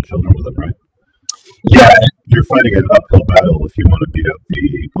have multiple children with them, right? Yeah, you're fighting an uphill battle if you want to beat up the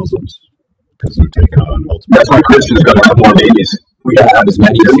Muslims because they're taking on multiple. That's why Christians got to have more babies. We got to have as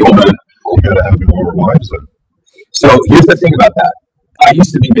many as you want. You got to have more wives then. So here's the thing about that. I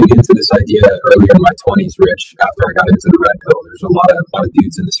used to be big into this idea earlier in my 20s, Rich, after I got into the red pill. There's a lot of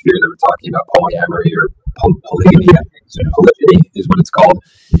dudes in the sphere that were talking about polyamory or polygamy. I think polygyny is what it's called.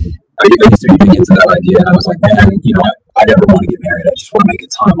 I used to be big into that idea, and I was like, man, I never want to get married. I just want to make a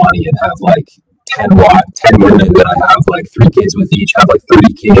ton of money and have like 10 women that I have like 3 kids with each, have like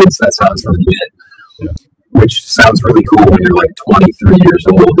 30 kids. That sounds really good. Yeah. Which sounds really cool when you're like 23 years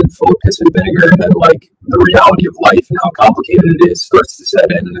old and full of piss and vinegar, and then like the reality of life and how complicated it is starts to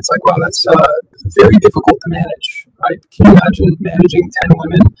set in, and it's like, wow, that's very difficult to manage, right? Can you imagine managing 10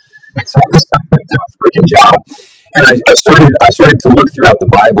 women? It's a tough freaking job. And I started to look throughout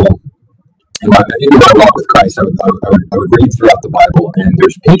the Bible. In my walk with Christ, I would read throughout the Bible, and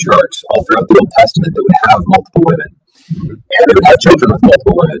there's patriarchs all throughout the Old Testament that would have multiple women, and they would have children with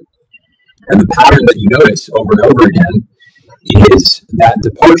multiple women. And the pattern that you notice over and over again is that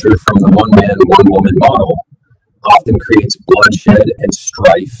departure from the one man, one woman model often creates bloodshed and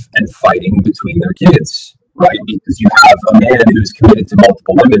strife and fighting between their kids, right? Because you have a man who's committed to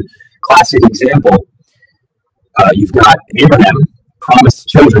multiple women. Classic example, you've got Abraham, promised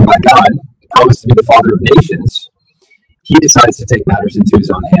children by God, promised to be the father of nations. He decides to take matters into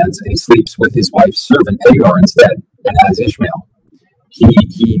his own hands, and he sleeps with his wife's servant Hagar instead and has Ishmael.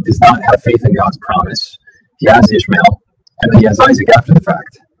 He does not have faith in God's promise. he has Ishmael, and then he has Isaac after the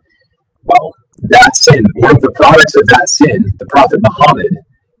fact. Well, that sin, one of the products of that sin, the Prophet Muhammad,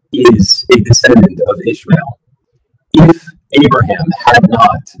 is a descendant of Ishmael. If Abraham had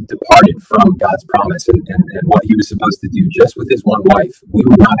not departed from God's promise and what he was supposed to do just with his one wife, we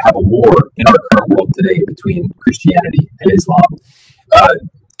would not have a war in our current world today between Christianity and Islam.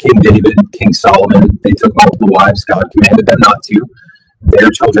 King David, King Solomon, they took multiple wives. God commanded them not to.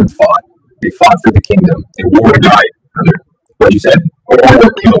 Their children fought. They fought for the kingdom. They war died. What you said? Or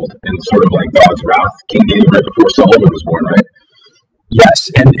were killed in sort of like God's wrath. King David right before Solomon was born, right?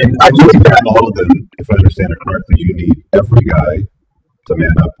 Yes, and I look at that all. Then, if I understand it correctly, you need every guy to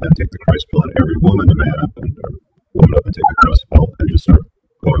man up and take the Christ pill, and every woman to man up and take the Christ pill, and just start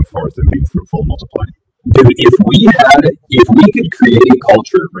going forth and being fruitful and multiplying. Dude, if we could create a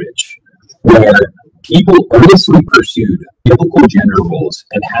culture, Rich, where people earnestly pursued biblical gender roles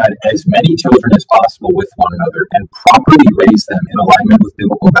and had as many children as possible with one another and properly raised them in alignment with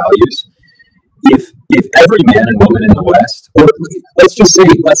biblical values, if every man and woman in the West, or let's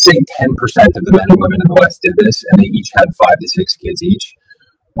say 10% of the men and women in the West did this, and they each had 5 to 6 kids each,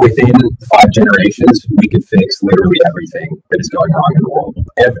 within 5 generations, we could fix literally everything that is going wrong in the world.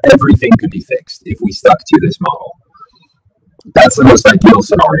 Everything could be fixed if we stuck to this model. That's the most ideal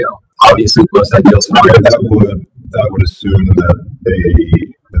scenario. Obviously, the most ideal scenario. That would assume that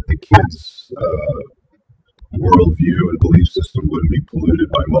the kids' worldview and belief system wouldn't be polluted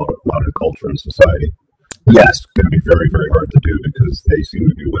by modern culture and society. Yes, it's going to be very, very hard to do because they seem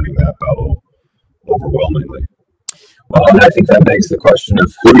to be winning that battle overwhelmingly. Well, and I think that begs the question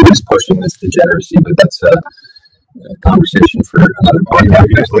of who is pushing this degeneracy, but that's a conversation for another podcast.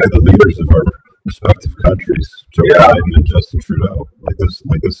 You just look at the leaders of our respective countries, Joe Biden and Justin Trudeau. Like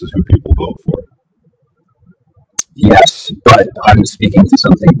this is who people vote for. Yes, but I'm speaking to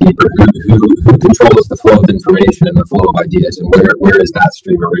something deeper. Who controls the flow of information and the flow of ideas, and where is that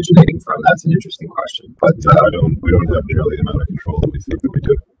stream originating from? That's an interesting question. But we don't have nearly the amount of control that we think that we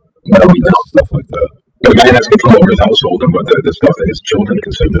do. No, we don't. Stuff like that. The man has control over his household and what the stuff that his children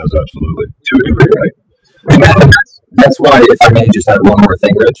consume. Does absolutely to a degree, right? And that's why, if I may just add one more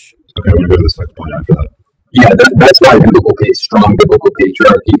thing, Rich. Okay, I want to go to the second point after that. Yeah, that's why strong biblical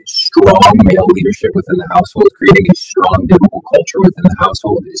patriarchy, strong male leadership within the household, creating a strong biblical culture within the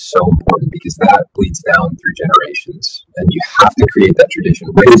household is so important because that bleeds down through generations. And you have to create that tradition.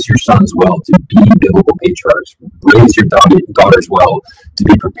 Raise your sons well to be biblical patriarchs. Raise your daughters well to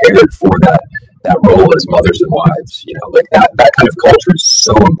be prepared for that role as mothers and wives. Like that kind of culture is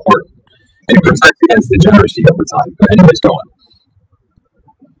so important. And it protects against degeneracy over time. But anyways, go on.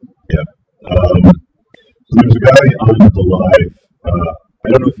 Yeah. There's a guy on the live, I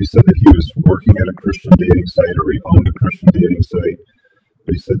don't know if he said that he was working at a Christian dating site or he owned a Christian dating site,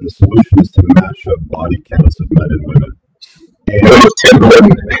 but he said the solution is to match up body counts of men and women. And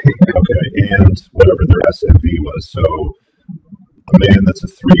whatever their SMV was. So a man that's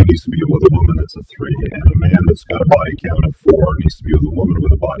a 3 needs to be with a woman that's a 3, and a man that's got a body count of 4 needs to be with a woman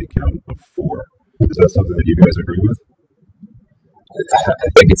with a body count of 4. Is that something that you guys agree with? I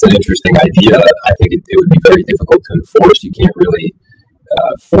think it's an interesting idea. I think it would be very difficult to enforce. You can't really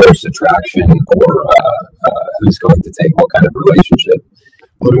force attraction or who's going to take what kind of relationship.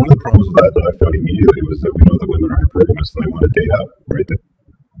 Well, one of the problems with that I found immediately was that we know that women are hypergamous and they want to date up, right? That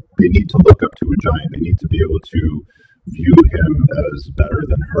they need to look up to a giant. They need to be able to view him as better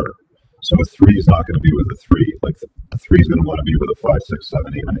than her. So a 3 is not going to be with a 3. Like a 3 is going to want to be with a 5, 6,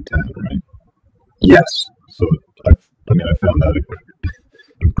 7, 8, 9, 10, right? Yes. So I found that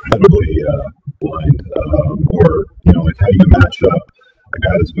incredibly blind. Or, like how do you match up a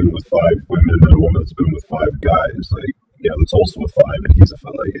guy that's been with 5 women and a woman that's been with 5 guys? Like, that's also a 5 and he's a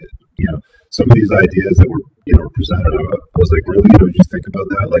 5. Some of these ideas that were, presented, I was like, really? Did you think about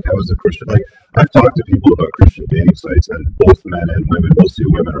that? Like, how is a Christian? Like, I've talked to people about Christian dating sites, and both men and women, mostly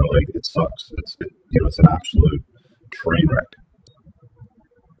women, are like, it sucks. It's an absolute train wreck.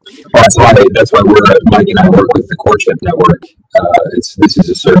 Well, that's why Mike and I work with the Courtship Network. This is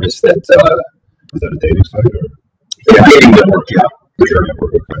a service that is that a dating site or dating network? Yeah, for sure.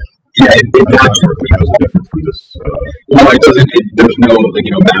 Network, okay. Yeah, how is it different from this? Well, it doesn't. There's no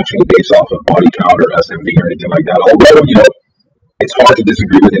matching based off of body count or SMV or anything like that. Although it's hard to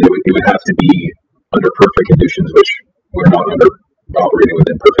disagree with it. It would have to be under perfect conditions, which we're not operating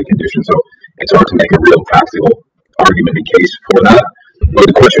within perfect conditions. So it's hard to make a real practical argument and case for that. But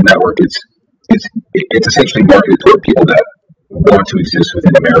the Courtship Network it's essentially marketed toward people that want to exist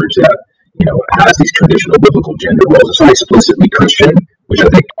within a marriage that has these traditional biblical gender roles. It's not explicitly Christian, which I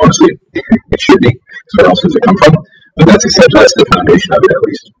think honestly it should be. So where else does it come from? But that's the foundation of it, at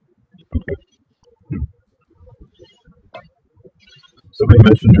least. Okay. Somebody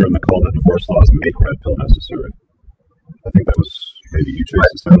mentioned during the call that divorce laws make red pill necessary. I think that was maybe you,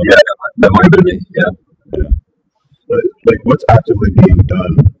 Chase. Yeah, that might have been me. Yeah. Yeah. But, like, what's actively being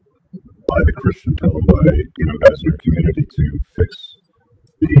done by the Christian pill and by guys in your community to fix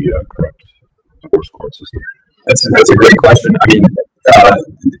the corrupt divorce court system? That's a great question. I mean,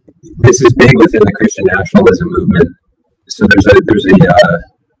 this is big within the Christian nationalism movement. So there's a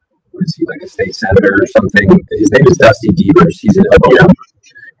what is he, like a state senator or something? His name is Dusty Devers. He's in Oklahoma,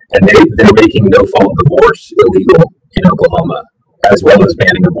 and they're making no fault divorce illegal in Oklahoma, as well as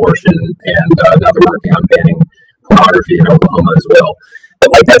banning abortion, and now they're working on banning pornography in Oklahoma as well.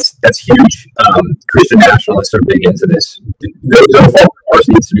 But like that's huge. Christian nationalists are big into this. No fault divorce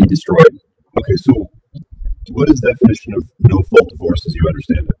needs to be destroyed. Okay, so what is the definition of no fault divorce as you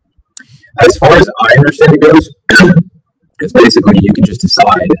understand it? As far as I understand it goes, it's basically you can just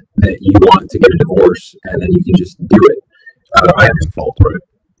decide that you want to get a divorce, and then you can just do it. I have fault, right?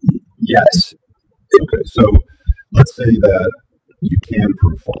 Yes. Okay, so let's say that you can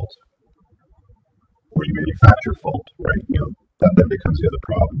prove fault, or you manufacture fault, right? That then becomes the other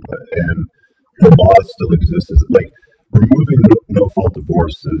problem. And the law still exists. Is like removing no fault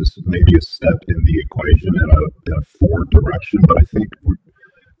divorce is maybe a step in the equation in a forward direction, but I think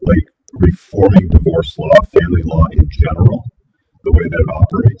like reforming divorce law, family law in general, the way that it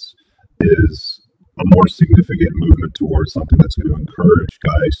operates, is a more significant movement towards something that's going to encourage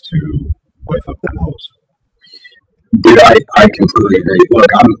guys to wife up their house. Dude, I completely agree. Look,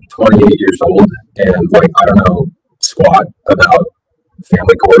 I'm 28 years old, and like I don't know squat about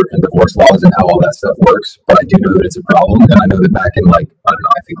family court and divorce laws and how all that stuff works, but I do know that it's a problem, and I know that back in I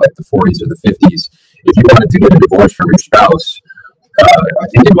think like the 40s or the 50s, if you wanted to get a divorce from your spouse, I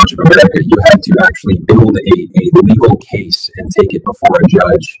think in much of America, you had to actually build a legal case and take it before a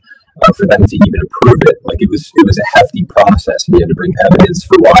judge for them to even approve it. Like it was a hefty process, and you had to bring evidence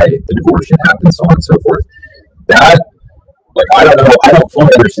for why the divorce should happen, so on and so forth. That, like, I don't know, I don't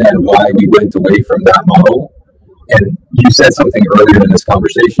fully understand why we went away from that model. And you said something earlier in this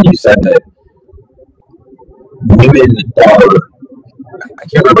conversation. You said that women are, I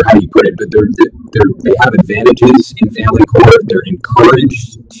can't remember how you put it, but they have advantages in family court. They're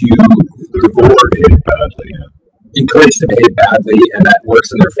encouraged to behave badly. Yeah. Encouraged to behave badly, and that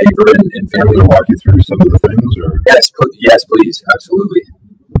works in their favor in family. Can I walk you through some of the things? Or? Yes, please, absolutely.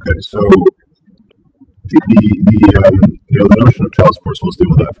 Okay, so the notion of child support. So let's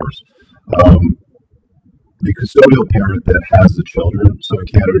deal with that first. The custodial parent that has the children. So in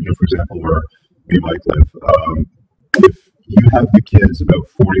Canada, for example, where me and Mike live, if you have the kids about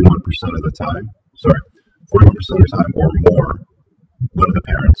 41% of the time, 41% of the time or more, one of the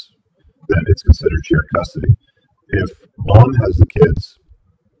parents, then it's considered shared custody. If mom has the kids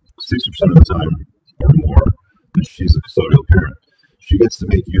 60% of the time or more, then she's the custodial parent. She gets to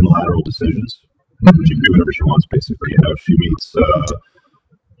make unilateral decisions. She can do whatever she wants, basically. If she meets a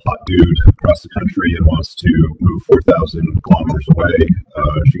hot dude across the country and wants to move 4,000 kilometers away,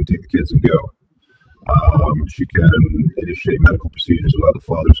 she can take the kids and go. She can initiate medical procedures without the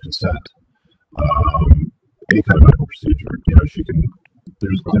father's consent. Any kind of medical procedure, she can.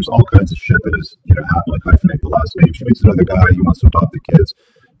 There's all kinds of shit that is happen, like hyphenate the last name. She meets another guy, he wants to adopt the kids,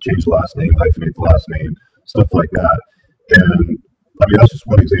 change the last name, hyphenate the last name, stuff like that. And I mean, that's just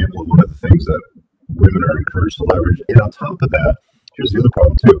one example of one of the things that women are encouraged to leverage. And on top of that, here's the other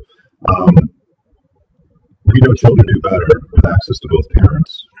problem too. We know children do better with access to both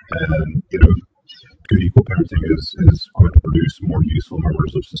parents, and good equal parenting is going to produce more useful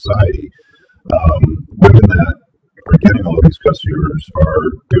members of society. Women that are getting all these custody orders are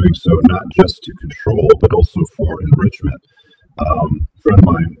doing so not just to control, but also for enrichment. A friend of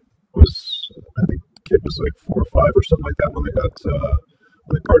mine was, I think the kid was like 4 or 5 or something like that when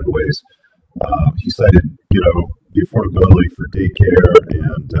they parted ways. He cited, the affordability for daycare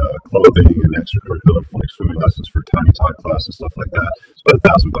and clothing and extracurricular, like swimming lessons for tiny tot class and stuff like that. It's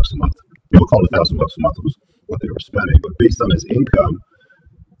about $1,000 a month. People called it $1,000 a month was what they were spending, but based on his income,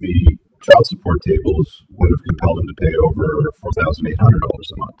 the child support tables would have compelled him to pay over $4,800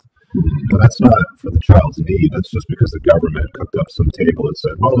 a month. But that's not for the child's need. That's just because the government cooked up some table that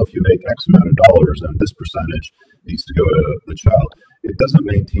said, well, if you make X amount of dollars, then this percentage needs to go to the child. It doesn't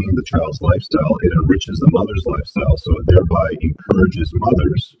maintain the child's lifestyle. It enriches the mother's lifestyle. So it thereby encourages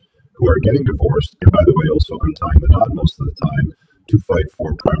mothers who are getting divorced, and by the way, also untying the knot most of the time, to fight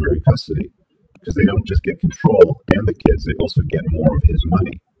for primary custody. Because they don't just get control and the kids, they also get more of his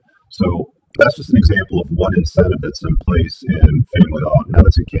money. So that's just an example of one incentive that's in place in family law. Now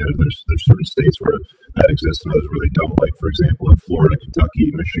that's in Canada, there's certain states where that exists and others where they don't. Like, for example, in Florida,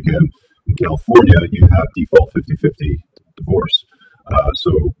 Kentucky, Michigan, and California, you have default 50-50 divorce.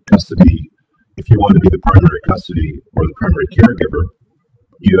 So custody, if you want to be the primary custody or the primary caregiver,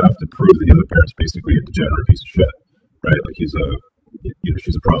 you have to prove that the other parent's basically a degenerate piece of shit, right? Like she's a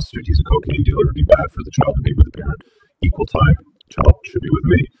prostitute, he's a cocaine dealer. It'd be bad for the child to be with the parent. Equal time, child should be with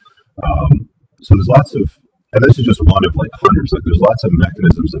me. So there's lots of, and this is just one of like hundreds. Like there's lots of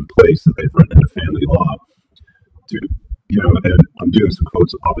mechanisms in place that they've written into family law to, and I'm doing some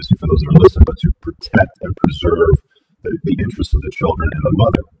quotes obviously for those that are listening, but to protect and preserve the interests of the children and the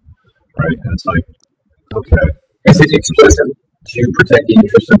mother, right? And it's like, okay, is it explicit to protect the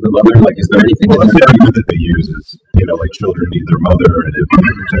interests of the mother? Like, is there anything? Well, that's the argument that they use is, like children need their mother, and it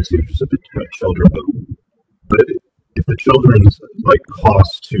protects the interests of the children. But if the children's like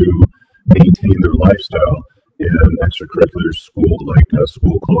cost to maintain their lifestyle in extracurricular school, like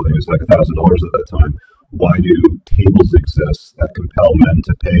school clothing, is like $1,000 at that time. Why do tables exist that compel men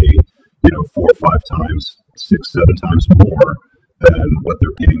to pay, 4 or 5 times, 6, 7 times more than what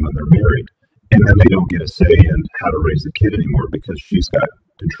they're paying when they're married? And then they don't get a say in how to raise the kid anymore because she's got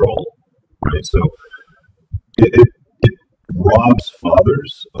control, right? So it robs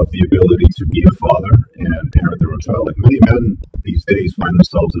fathers of the ability to be a father and parent their own child. Like many men these days find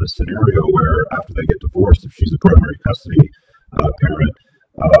themselves in a scenario where after they get divorced, if she's a primary custody parent,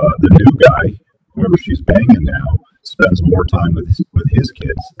 the new guy, whoever she's banging now, spends more time with his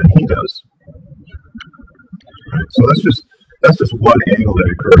kids than he does. Right? So that's just one angle that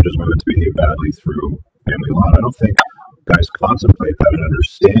encourages women to behave badly through family law. And I don't think guys contemplate that and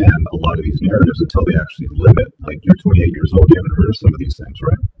understand a lot of these narratives until they actually live it. Like you're 28 years old, you haven't heard of some of these things,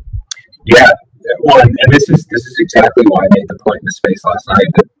 right? Yeah. Well, and this is exactly why I made the point in the space last night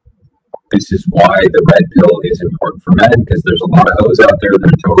that this is why the red pill is important for men, because there's a lot of hoes out there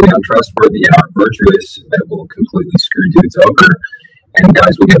that are totally untrustworthy and aren't virtuous that will completely screw dudes over, and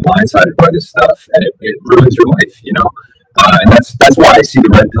guys will get blindsided by this stuff, and it ruins your life, and that's why I see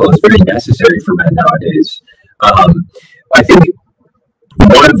the red pill as very necessary for men nowadays. I think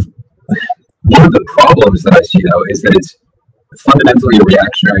one of the problems that I see though is that it's fundamentally a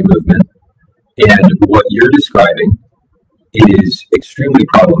reactionary movement, and what you're describing is extremely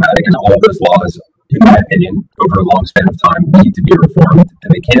problematic, and all of those laws, in my opinion, over a long span of time need to be reformed, and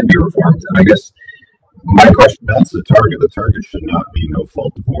they can be reformed. And I guess my question... That's the target. The target should not be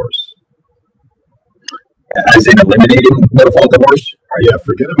no-fault divorce. As in eliminating no-fault divorce? Yeah,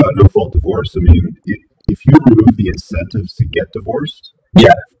 forget about no-fault divorce. I mean, if you remove the incentives to get divorced,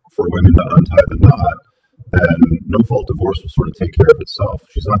 for women to untie the knot, then no-fault divorce will sort of take care of itself.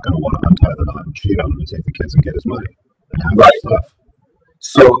 She's not going to want to untie the knot and cheat on him and take the kids and get his money. Right. Stuff.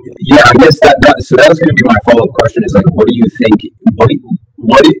 So I guess that was going to be my follow-up question is like, what do you think, what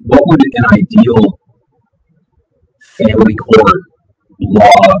would an ideal family court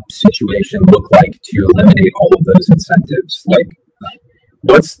law situation look like to eliminate all of those incentives? Like,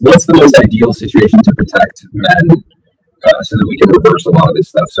 what's the most ideal situation to protect men so that we can reverse a lot of this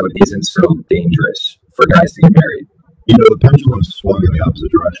stuff so it isn't so dangerous for guys to get married? The pendulum swung in the opposite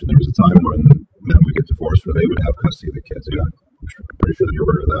direction. There was a time when men would get divorced where they would have custody of the kids. Yeah, I'm pretty sure that you're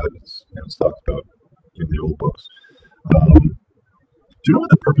aware of that. It's talked about in the old books. Do you know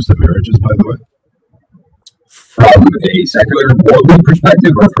what the purpose of marriage is, by the way? From a secular worldly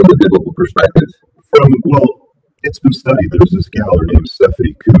perspective or from the biblical perspective? It's been studied. There's this gal, her name's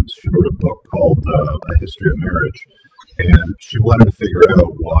Stephanie Coots. She wrote a book called A History of Marriage, and she wanted to figure out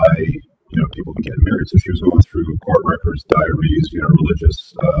why people can get married. So she was going through court records, diaries,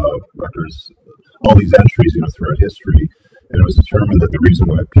 religious records, all these entries, throughout history. And it was determined that the reason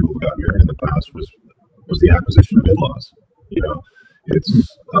why people got married in the past was the acquisition of in-laws. It's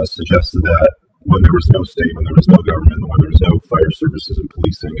suggested that when there was no state, when there was no government, when there was no fire services and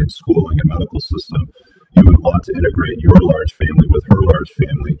policing and schooling and medical system, you would want to integrate your large family with her large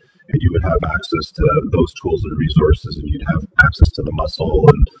family, and you would have access to those tools and resources, and you'd have access to the muscle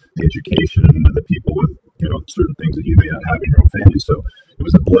and the education and the people with certain things that you may not have in your own family. So it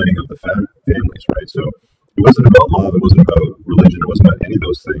was a blending of the families, right? So it wasn't about love, it wasn't about religion, it wasn't about any of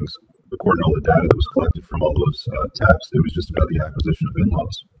those things. According to all the data that was collected from all those texts, it was just about the acquisition of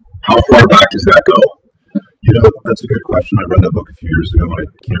in-laws. How far back does that go? That's a good question. I read that book a few years ago, and I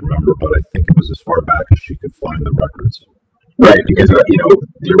can't remember, but I think it was as far back as she could find the records. Right, because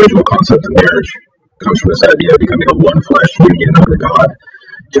the original concept of marriage comes from this idea of becoming a one flesh union under God,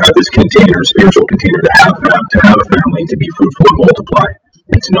 to have this container, spiritual container, to have a family, to be fruitful and multiply,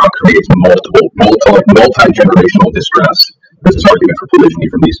 and to not create multi-generational distress. There's this argument for polygyny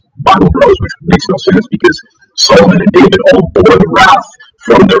from these Bible bros, which makes no sense because Solomon and David all bore the wrath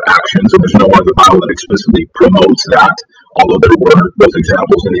from their actions, and there's nowhere in the Bible that explicitly promotes that, although there were those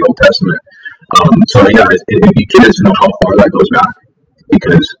examples in the Old Testament. So it'd be curious to know how far that goes back.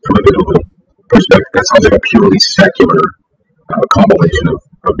 Because from a biblical perspective, that sounds like a purely secular compilation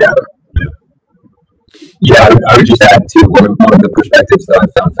of data. Yeah, I would just add to one of the perspectives that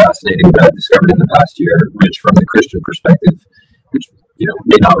I've found fascinating that I've discovered in the past year, Rich, from the Christian perspective, which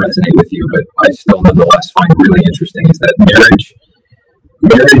may not resonate with you, but I still nonetheless find really interesting, is that marriage,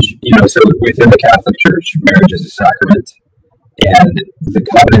 so within the Catholic Church, marriage is a sacrament, and the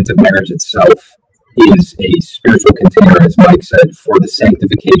covenant of marriage itself is a spiritual container, as Mike said, for the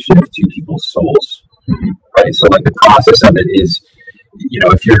sanctification of two people's souls. Right? So, like, the process of it is,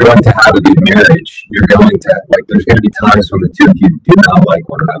 if you're going to have a good marriage, you're going to, there's going to be times when the two of you do not like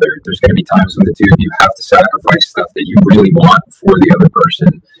one another. There's going to be times when the two of you have to sacrifice stuff that you really want for the other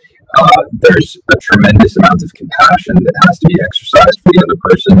person. There's a tremendous amount of compassion that has to be exercised for the other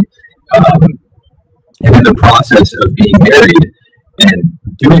person. And in the process of being married and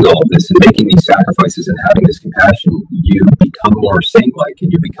doing all of this and making these sacrifices and having this compassion, you become more saint-like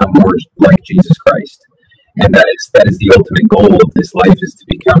and you become more like Jesus Christ. And that is the ultimate goal of this life, is to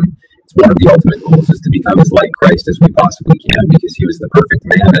become, it's one of the ultimate goals, is to become as like Christ as we possibly can, because he was the perfect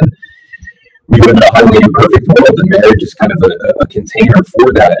man. And we live in a highly imperfect world, and marriage is kind of a container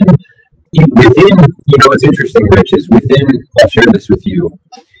for that. And within, what's interesting, Rich, is I'll share this with you,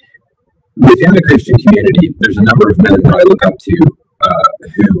 within the Christian community, there's a number of men that I look up to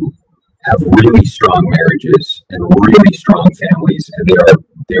who have really strong marriages and really strong families, and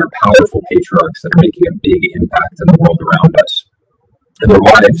they are powerful patriarchs that are making a big impact in the world around us. And their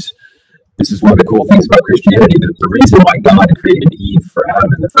wives, this is one of the cool things about Christianity, that the reason why God created Eve for Adam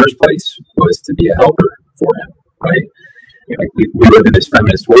in the first place was to be a helper for him, right? Like we live in this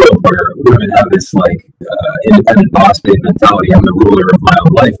feminist world where women have this independent boss babe mentality. I'm the ruler of my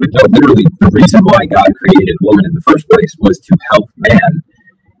own life. But no, literally, the reason why God created woman in the first place was to help man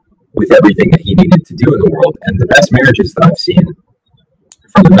with everything that he needed to do in the world. And the best marriages that I've seen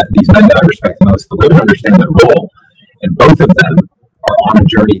from these men that I respect most, the women understand their role, and both of them are on a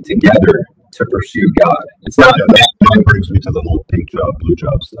journey together to pursue God. It's not. That brings me to the whole pink job, blue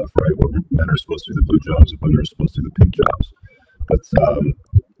job stuff, right? Where men are supposed to do the blue jobs and women are supposed to do the pink jobs. But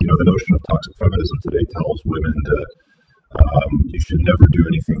the notion of toxic feminism today tells women that you should never do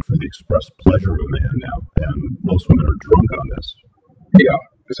anything for the express pleasure of a man now, and most women are drunk on this. Yeah,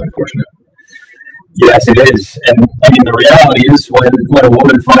 it's unfortunate. Yes, it is. And I mean, the reality is when a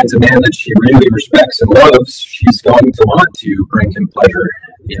woman finds a man that she really respects and loves, she's going to want to bring him pleasure,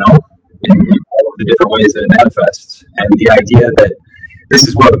 in all of the different ways that it manifests. And the idea that this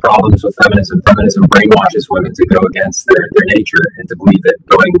is one of the problems with feminism. Feminism brainwashes women to go against their nature and to believe that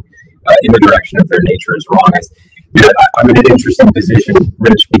going in the direction of their nature is wrong. I'm in an interesting position,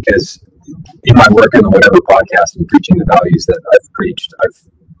 Rich, because in my work in the Whatever podcast and preaching the values that I've preached,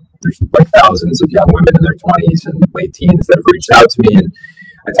 there's thousands of young women in their 20s and late teens that have reached out to me, and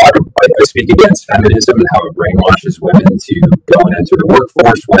I speak against feminism and how it brainwashes women to go and enter the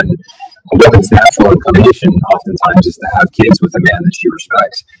workforce when a woman's natural inclination oftentimes is to have kids with a man that she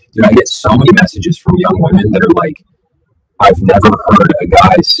respects. Dude, I get so many messages from young women that are like, I've never heard a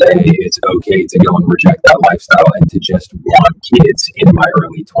guy say it's okay to go and reject that lifestyle and to just want kids in my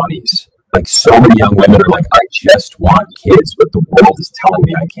early 20s. Like, so many young women are like, I just want kids, but the world is telling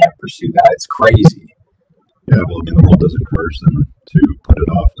me I can't pursue that. It's crazy. Yeah, well, the world does encourage them to put it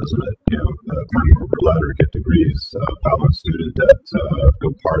off, doesn't it? Climb the corporate ladder, get degrees, pile on student debt, go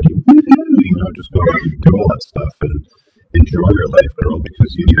party, just go and do all that stuff and enjoy your life, girl,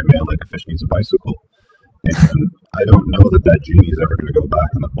 because you need a man like a fish needs a bicycle. And I don't know that genie is ever going to go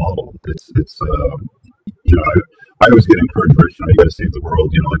back in the bottle. I always get encouraged, Rich, you got to save the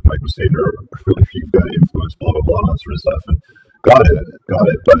world, like Mike was saying, or you've got to influence, blah, blah, blah, and that sort of stuff. And got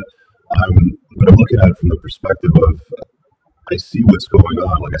it. But I'm looking at it from the perspective of, I see what's going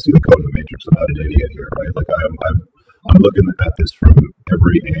on. Like, I see the code in the matrix. I'm not an idiot here, right? Like, I'm looking at this from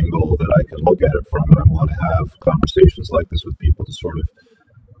every angle that I can look at it from, and I want to have conversations like this with people to sort of,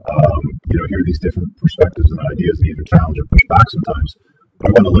 hear these different perspectives and ideas and even challenge and push back sometimes. But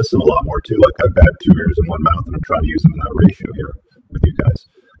I want to listen a lot more too. Like, I've got 2 ears and 1 mouth, and I'm trying to use them in that ratio here with you guys,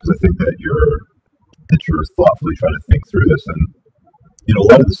 because I think that you're thoughtfully trying to think through this. And a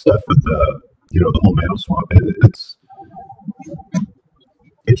lot of the stuff with the whole Mano swap,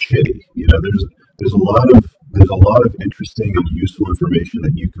 it's shitty. There's a lot of interesting and useful information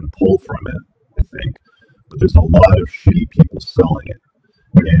that you can pull from it, I think, but there's a lot of shitty people selling it,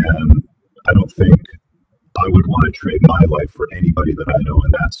 and I don't think I would want to trade my life for anybody that I know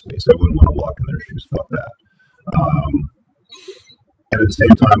in that space. I wouldn't want to walk in their shoes. Fuck that. And at the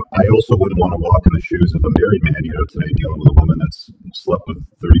same time, I also wouldn't want to walk in the shoes of a married man, today dealing with a woman that's slept with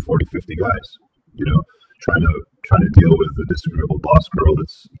 30, 40, 50 guys. trying to deal with the disagreeable boss girl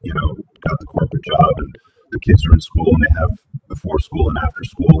that's got the corporate job, and the kids are in school and they have before school and after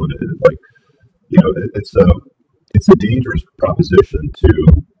school, and it's a dangerous proposition to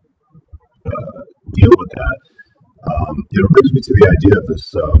deal with that. It brings me to the idea of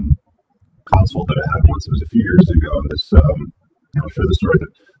this consult that I had once. It was a few years ago, and this I'll share the story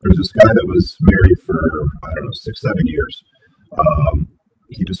that there was this guy that was married for, I don't know, 6-7 years.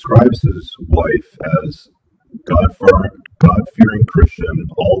 He describes his wife as God-fearing Christian.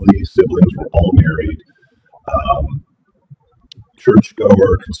 All the siblings were all married.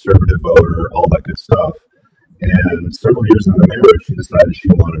 Churchgoer, conservative voter, all that good stuff. And several years into the marriage, she decided she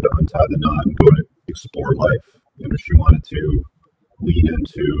wanted to untie the knot and go to explore life. She wanted to lean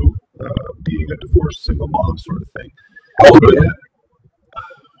into being a divorced single mom sort of thing. How old were they?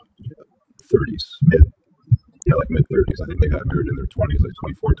 30s, mid 30s. I think they got married in their 20s, like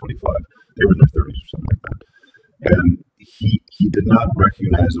 24, 25. They were in their 30s or something like that. And he did not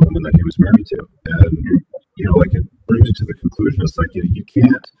recognize the woman that he was married to. And, it brings you to the conclusion. It's like, you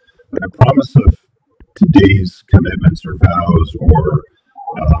can't, a promise of today's commitments or vows or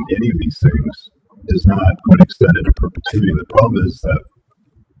any of these things is not going to extend into perpetuity. The problem is that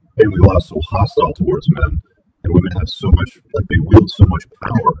family law is so hostile towards men, and women have so much, they wield so much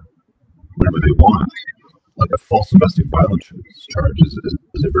power whenever they want. Like a false domestic violence charge is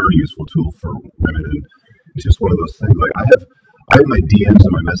a very useful tool for women, and it's just one of those things. I have my DMs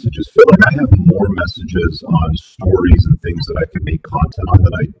and my messages filled. I have more messages on stories and things that I can make content on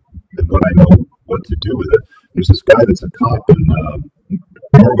than what I know what to do with it. There's this guy that's a cop in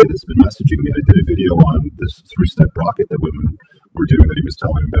Norway that's been messaging me. I did a video on this 3-step rocket that women were doing that he was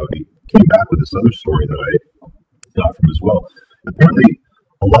telling me about. He came back with this other story that I got from as well. Apparently,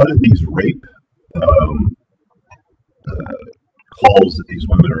 a lot of these rape calls that these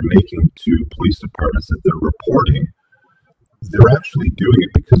women are making to police departments that they're reporting, they're actually doing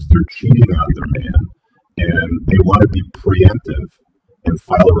it because they're cheating on their man, and they want to be preemptive and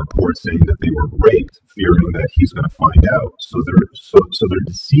file a report saying that they were raped, fearing that he's going to find out. So they're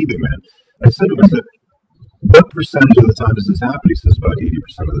deceiving men. I said to him, what percentage of the time does this happen? He says about 80%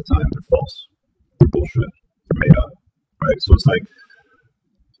 of the time they're false. They're bullshit. They're made up. Right? So it's like,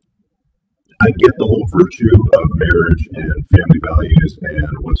 I get the whole virtue of marriage and family values and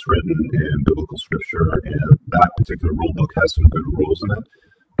what's written in biblical scripture, and that particular rule book has some good rules in it.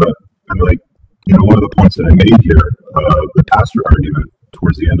 But I'm like, one of the points that I made here, the pastor argument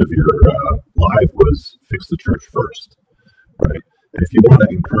towards the end of your live was fix the church first, right? And if you want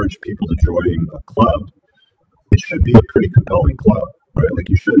to encourage people to join a club, it should be a pretty compelling club, right?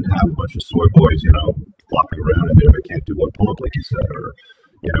 You shouldn't have a bunch of soy boys, flopping around in there that can't do one pull-up, like you said, or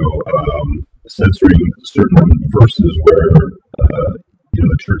censoring certain verses where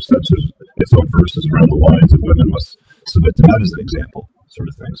the church censors its own verses around the lines of women must submit to that as an example, sort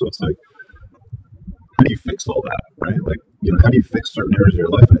of thing. So it's like, how do you fix all that, right? How do you fix certain areas of your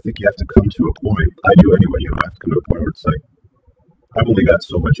life? And I think you have to come to a point, I do anyway, I have to come to a point where it's like, I've only got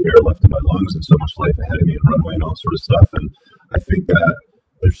so much air left in my lungs and so much life ahead of me and runway and all sort of stuff. And I think that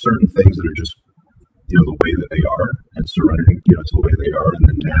there's certain things that are just, the way that they are, and surrendering, to the way they are, and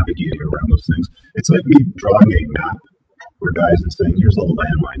then navigating around those things. It's like me drawing a map for guys and saying, here's all the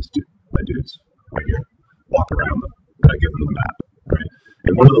landmines, my dudes, right here. Walk around them, and I give them the map, right?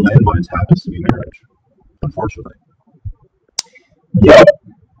 And one of the landmines happens to be marriage, unfortunately. Yep.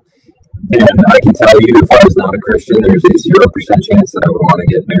 And I can tell you, if I was not a Christian, there's a 0% chance that I would want to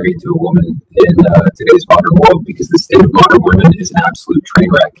get married to a woman in today's modern world, because the state of modern women is an absolute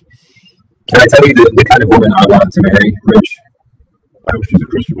train wreck. Can I tell you the kind of woman I want to marry, Rich? I hope she's a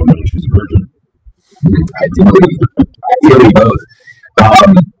Christian woman and she's a virgin. Ideally both.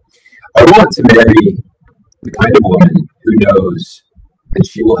 I want to marry the kind of woman who knows that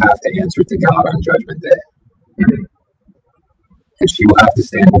she will have to answer to God on Judgment Day. And she will have to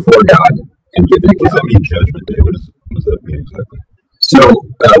stand before God and give an account. What does that mean, Judgment Day? What does that mean exactly? So,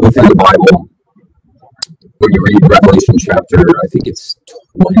 within the Bible, when you read Revelation chapter, I think it's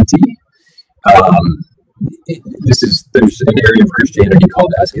 20, there's an area of Christianity called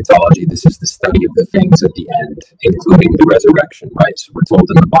eschatology. This is the study of the things at the end, including the resurrection, right? So we're told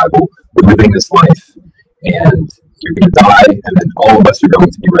in the Bible, we're living this life, and you're going to die, and then all of us are going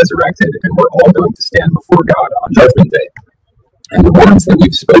to be resurrected, and we're all going to stand before God on Judgment Day. And the words that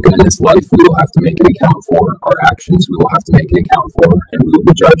we've spoken in this life, we will have to make an account for. Our actions, we will have to make an account for, and we will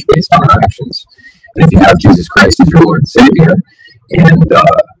be judged based on our actions. And if you have Jesus Christ as your Lord and Savior, and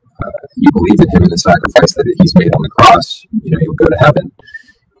you believe in Him and the sacrifice that He's made on the cross, you'll go to heaven.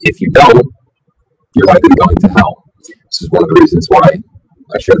 If you don't, you're likely going to hell. This is one of the reasons why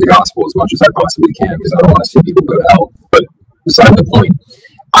I share the gospel as much as I possibly can because I don't want to see people go to hell. But beside the point,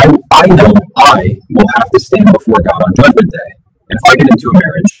 I know I will have to stand before God on Judgment Day. And if I get into a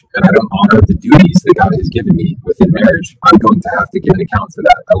marriage and I don't honor the duties that God has given me within marriage, I'm going to have to give an account for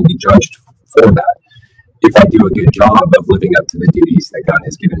that. I will be judged for that. If I do a good job of living up to the duties that God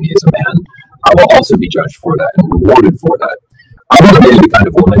has given me as a man, I will also be judged for that and rewarded for that. I want to marry the kind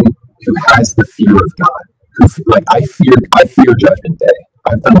of woman who has the fear of God. I fear Judgment Day.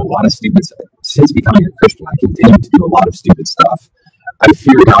 I've done a lot of stupid stuff. Since becoming a Christian, I continue to do a lot of stupid stuff. I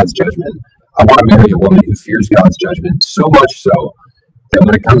fear God's judgment. I want to marry a woman who fears God's judgment so much so that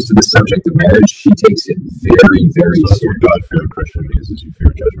when it comes to the subject of marriage, she takes it very, very So that's seriously. what God-fearing Christian means, is you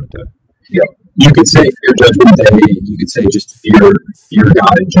fear Judgment Day. Yep. You could say fear Judgment Day. You could say just fear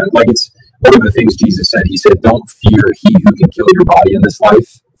God in general. Like, it's one of the things Jesus said. He said, "Don't fear he who can kill your body in this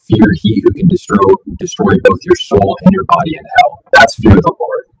life. Fear he who can destroy both your soul and your body in hell." That's fear of the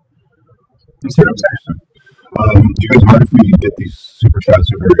Lord. You see what I'm saying? Do you guys mind if we get these super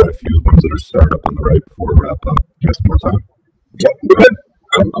chats? We've already got a few ones that are started up on the right before we wrap up. You got some more time? Yep. Go ahead.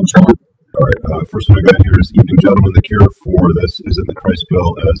 I'm trying. All right. First one I got here is, evening, gentlemen. The cure for this is in the Christ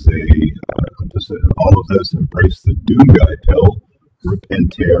bill as a implicit in all of this. Embrace the doom guy pill. Rip and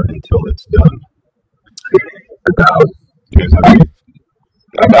tear until it's done. About. You guys have any?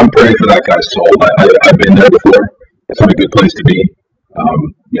 I'm praying for that guy's soul. I've been there before. It's not a good place to be.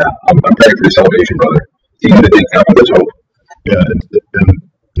 I'm praying for your salvation, brother. Even if they have there's hope. Yeah, and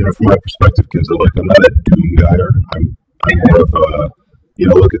you know, from my perspective, kids, I'm not a doom guyer. I'm more of a,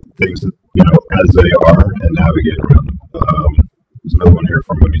 look at things that, as they are and navigate around them. There's another one here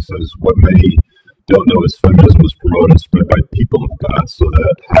from him. He says, what many don't know is feminism was promoted and spread by people of God, so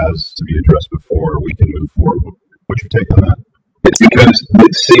that has to be addressed before we can move forward. What's your take on that? It's because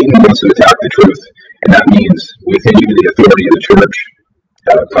Satan wants to attack the truth, and that means within even the authority of the church,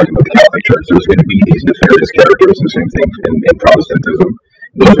 talking about the Catholic Church, there's going to be these nefarious characters, and the same thing in Protestantism.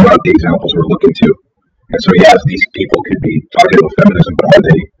 Those are not the examples we're looking to. And so, yes, these people could be talking about feminism, but are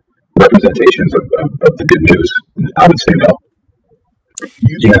they representations of the good news? I would say no.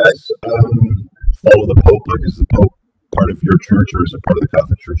 You guys follow the Pope? Like, is the Pope part of your church, or is it part of the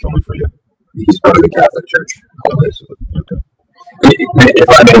Catholic Church only for you? He's part of the Catholic Church. Okay. If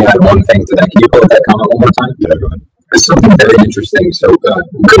I may add one thing to that, can you pull that comment one more time? Yeah, go ahead. It's something very interesting. So,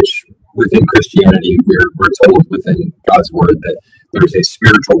 which within Christianity, we're told within God's word that there's a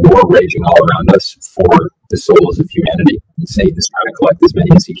spiritual war raging all around us for the souls of humanity. And Satan is trying to collect as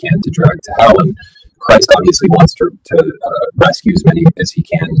many as he can to drag to hell. And Christ obviously wants to rescue as many as he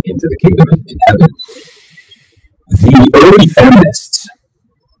can into the kingdom in heaven. The early feminists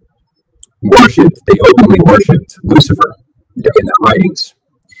they openly worshipped Lucifer in their writings.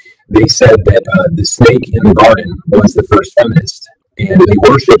 They said that the snake in the garden was the first feminist, and they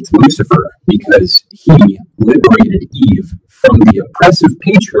worshipped Lucifer because he liberated Eve from the oppressive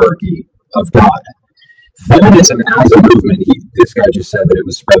patriarchy of God. Feminism as a movement, this guy just said that it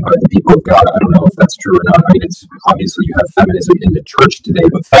was spread by the people of God. I don't know if that's true or not. I mean, it's obviously you have feminism in the church today,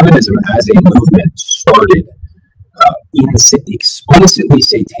 but feminism as a movement started in explicitly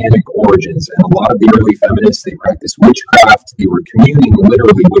satanic origins, and a lot of the early feminists, they practiced witchcraft. They were communing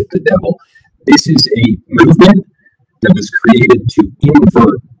literally with the devil. This is a movement that was created to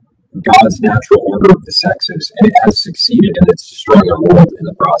invert God's natural order of the sexes, and it has succeeded, and it's destroying our world in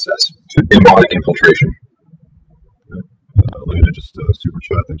the process. It's demonic infiltration. Lena, just super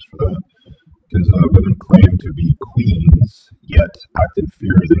chat. Thanks for that. Because women claim to be queens, yet act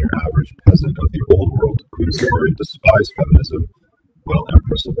inferior than your average peasant of the old world. Queen Victoria despised feminism, while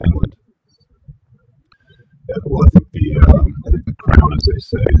Empress of England. Yeah, well, I think the crown, as they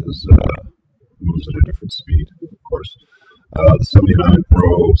say, moves at a different speed, of course. The 79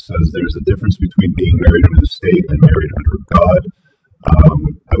 Pro says there's a difference between being married under the state and married under God.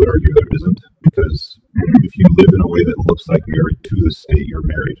 I would argue there isn't, because if you live in a way that looks like married to the state, you're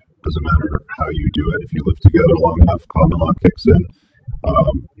married. Doesn't matter how you do it. If you live together long enough, common law kicks in.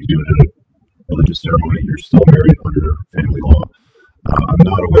 You do it in a religious ceremony, you're still married under family law. I'm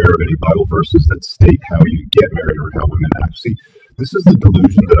not aware of any Bible verses that state how you get married or how women act. See, this is the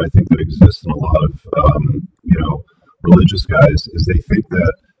delusion that I think that exists in a lot of, religious guys, is they think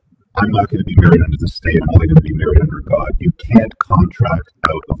that I'm not going to be married under the state, I'm only going to be married under God. You can't contract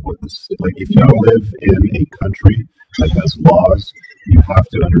out of what the state, like if you live in a country that has laws, you have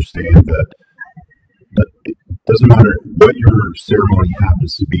to understand that it doesn't matter what your ceremony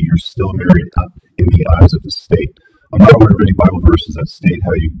happens to be, you're still married in the eyes of the state. I'm not aware of any Bible verses that state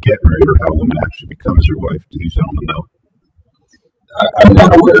how you get married or how a woman actually becomes your wife. Do these gentlemen know? I'm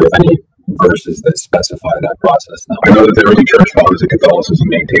not aware of any verses that specify that process now. I know that the early church fathers of Catholicism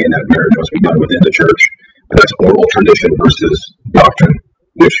maintain that marriage must be done within the church, but that's oral tradition versus doctrine,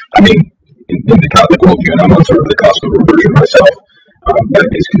 which, I mean, in the Catholic worldview, and I'm on sort of the cusp of reversion myself, that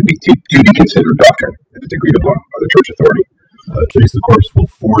is to be considered doctrine if it's agreed upon by the church authority. Chase, the course will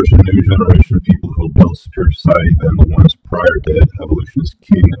forge a new generation of people who will build superior society than the ones prior did. Evolution is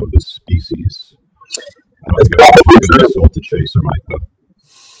king of the species. I don't think it's an insult to Chase or Mike, though.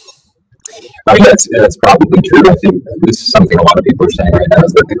 I mean, that's probably true. I think this is something a lot of people are saying right now,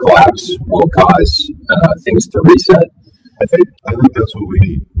 is that the collapse will cause things to reset. I think that's what we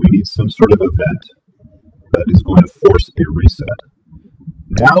need. We need some sort of event that is going to force a reset.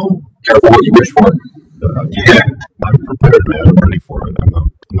 Now, careful what you wish for. Yeah, I'm prepared, man. I'm ready for it. I'm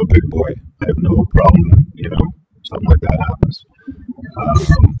a big boy. I have no problem, something like that happens.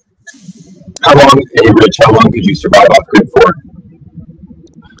 How long could you survive off grid for?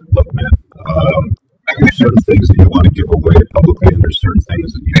 Look, man, there's certain things that you want to give away publicly, and there's certain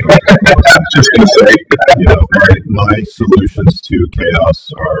things that you don't. I was just going to say, my solutions to chaos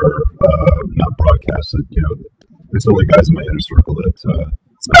are not broadcasted. It's only guys in my inner circle that's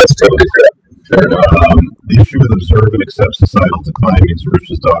totally fair. The issue with observe and accept societal decline means the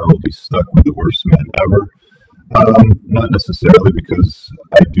richest daughter will be stuck with the worst men ever. Not necessarily, because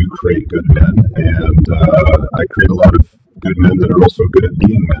I do create good men, and I create a lot of good men that are also good at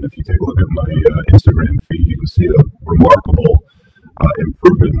being men. If you take a look at my Instagram feed, you can see a remarkable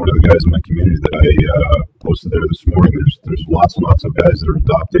improvement. One of the guys in my community that I posted there this morning, there's lots and lots of guys that are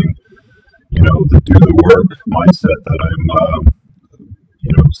adopting, the do the work mindset that I'm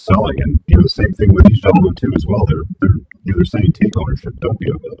selling. And the same thing with these gentlemen too as well. They're saying take ownership. Don't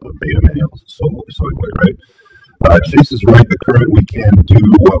be a beta male, soy boy, right? Chase is right. The current we can do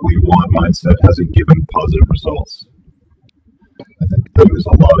what we want mindset hasn't given positive results. I think there's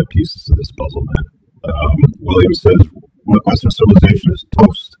a lot of pieces to this puzzle, man. William says Western civilization is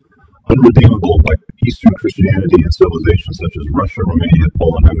toast, unredeemable, like Eastern Christianity and civilizations such as Russia, Romania,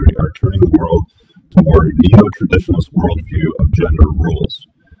 Poland, Hungary are turning the world toward neo-traditionalist worldview of gender rules.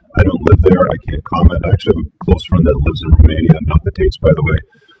 I don't live there. I can't comment. I actually have a close friend that lives in Romania, not the Tates, by the way,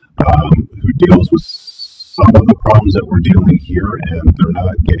 who deals with some of the problems that we're dealing here, and they're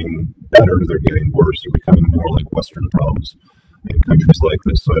not getting better. They're getting worse. They're becoming more like Western problems in countries like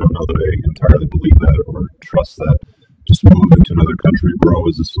this. So I don't know that I entirely believe that or trust that. Just moving to another country, bro,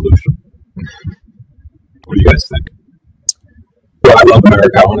 is the solution. What do you guys think? Well, I love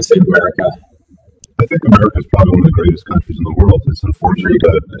America. I want to save America. I think America is probably one of the greatest countries in the world. It's unfortunate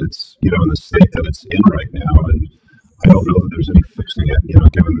that it's, in the state that it's in right now, and I don't know that there's any fixing it,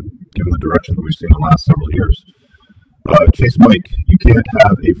 given the direction that we've seen in the last several years. Chase Mike, you can't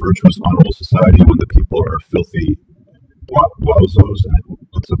have a virtuous, honorable society when the people are filthy wowzos.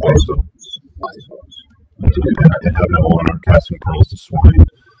 What's a wazo? And have no honor, casting pearls to swine.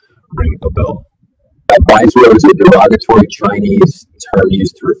 Ring a bell. Biswo is a derogatory Chinese term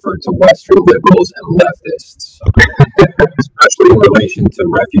used to refer to Western liberals and leftists, especially in relation to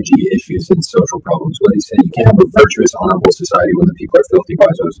refugee issues and social problems. What he said, you can't have a virtuous, honorable society when the people are filthy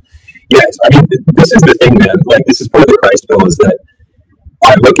Biswos. Yes, I mean, this is the thing, man. Like, this is part of the Christ bill, is that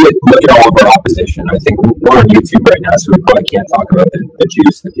look at all of our opposition. I think we're on YouTube right now, so we probably can't talk about the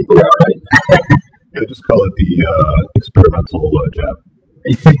juice that people are, right? Yeah, just call it the experimental jab.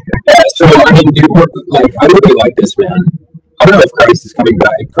 Yeah, so I mean, dude, I really like this, man. I don't know if Christ is coming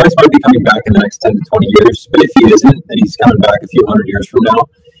back. Christ might be coming back in the next 10 to 20 years, but if he isn't, then he's coming back a few hundred years from now.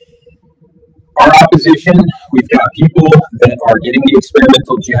 Our opposition, we've got people that are getting the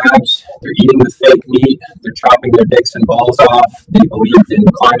experimental jabs, they're eating the fake meat, they're chopping their dicks and balls off, they believe in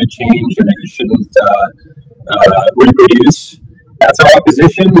climate change and that you shouldn't reproduce. That's our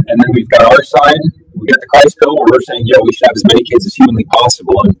opposition, and then we've got our side. We got the Christ bill where we're saying, we should have as many kids as humanly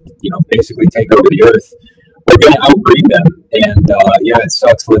possible and, basically take over the earth. We're going to outbreed them. And, it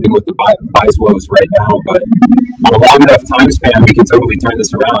sucks living with the Biswos right now, but on a long enough time span, we can totally turn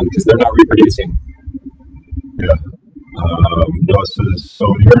this around because they're not reproducing. Yeah. Noah says, so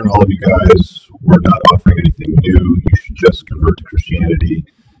I'm hearing all of you guys, we're not offering anything new. You should just convert to Christianity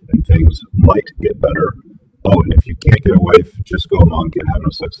and things might get better. Oh, and if you can't get a wife, just go monk and have no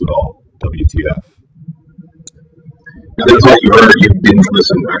sex at all. WTF. Now, that's all you heard. You didn't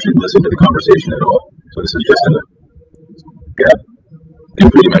actually listen to the conversation at all. So this is just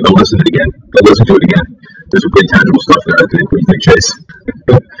go listen to it again. Go listen to it again. There's some pretty tangible stuff there, I think. What do you think, Chase?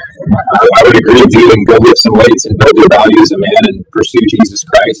 I would agree with you, and go lift some weights and build your value as a man and pursue Jesus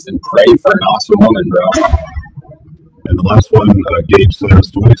Christ and pray for an awesome woman, bro. And the last one, Gabe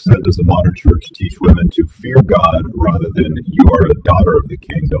says, to what extent does the modern church teach women to fear God rather than you are a daughter of the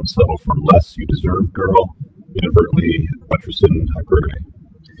king, don't settle for less you deserve, girl, inadvertently buttressing hypergamy?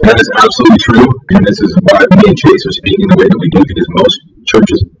 That is absolutely true, and this is why me and Chase are speaking the way that we do, because most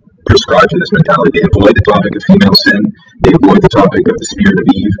churches prescribe to this mentality. They avoid the topic of female sin, they avoid the topic of the spirit of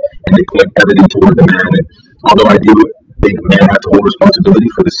Eve, and they point everything toward the man. And although I do think men have to hold responsibility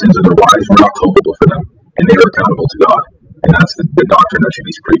for the sins of their wives, we're not culpable for them, and they are accountable to God. And that's the doctrine that should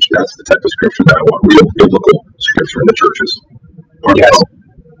be preached. That's the type of scripture that I want, real biblical scripture in the churches. Yes,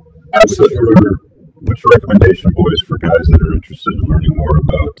 absolutely. What's your recommendation, boys, for guys that are interested in learning more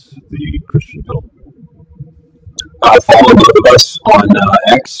about the Christian pill? Follow both of us on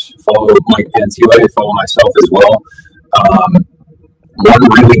X. Follow Mike Pantile. Follow myself as well. One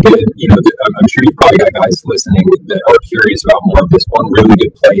really good, I'm sure you've probably got guys listening that are curious about more of this. One really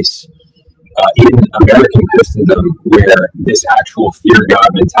good place in American Christendom where this actual fear God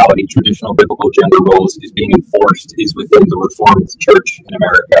mentality, traditional biblical gender roles is being enforced is within the Reformed Church in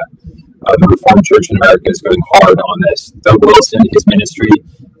America. The Reformed Church in America is going hard on this. Doug Wilson, his ministry,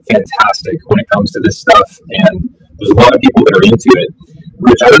 fantastic when it comes to this stuff, and there's a lot of people that are into it.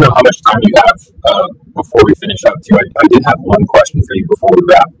 Rich, I don't know how much time you have before we finish up, too. I did have one question for you before we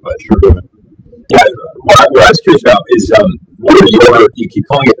wrap, but sure, go ahead. Yeah, what I was curious about is what are you keep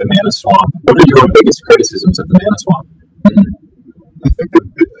calling it the Mana Swamp, what are your biggest criticisms of the Mana Swamp? I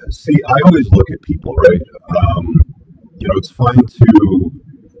think I always look at people, right? It's fine to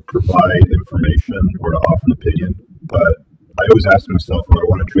provide information or to offer an opinion, but I always ask myself, would I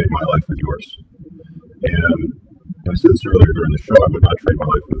want to trade my life with yours? And I said this earlier during the show, I would not trade my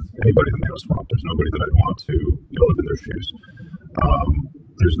life with anybody in the Mana Swamp. There's nobody that I'd want to live in their shoes.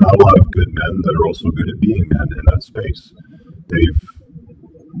 There's not a lot of good men that are also good at being men in that space. They've,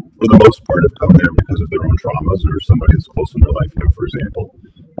 for the most part, have come there because of their own traumas or somebody that's close in their life, for example.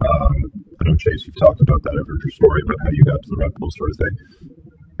 I know, Chase, you've talked about that. I've heard your story about how you got to the Red Bull sort of thing.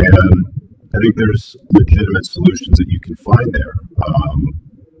 And I think there's legitimate solutions that you can find there.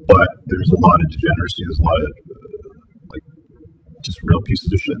 But there's a lot of degeneracy. There's a lot of just real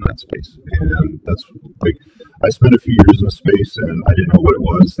pieces of shit in that space. And that's I spent a few years in a space and I didn't know what it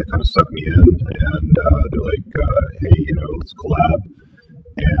was. They kind of sucked me in and they're like, hey, let's collab.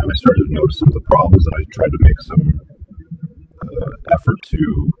 And I started to notice some of the problems and I tried to make some effort to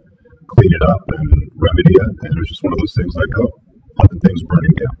clean it up and remedy it. And it was just one of those things like, oh, pumping things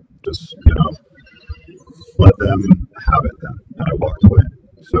burning down. Just, let them have it then. And I walked away.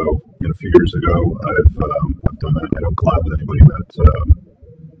 So, a few years ago, I've done that. I don't collab with anybody that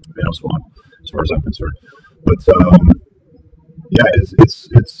Swan, as far as I'm concerned. But yeah,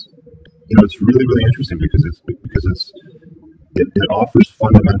 it's really, really interesting because it offers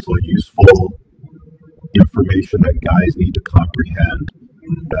fundamental, useful information that guys need to comprehend.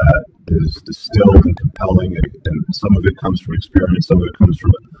 That is distilled and compelling, and some of it comes from experience, some of it comes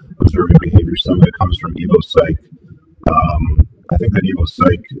from observing behavior, some of it comes from Evo Psych. I think that Evo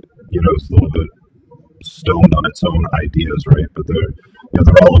Psych, is a little bit stoned on its own ideas, right? But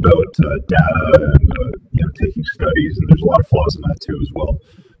they're all about data and taking studies, and there's a lot of flaws in that too as well.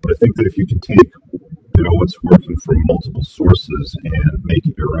 But I think that if you can take what's working from multiple sources and make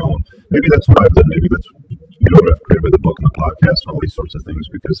it your own, maybe that's what I've done. Maybe that's what I've created with the book and the podcast and all these sorts of things,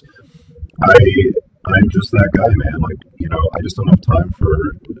 because I'm just that guy, man. I just don't have time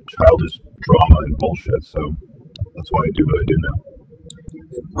for childish drama and bullshit. So that's why I do what I do now.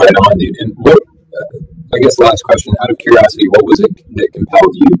 Right on, dude. And what, I guess last question, out of curiosity, what was it that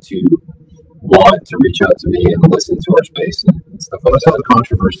compelled you to want to reach out to me and listen to our space and stuff like that? That's how the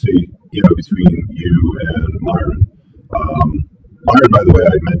controversy, between you and Myron. Myron, by the way,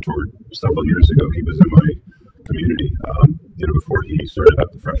 I mentored several years ago. He was in my community, before he started up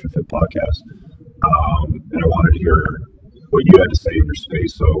the Fresh and Fit podcast. And I wanted to hear what you had to say in your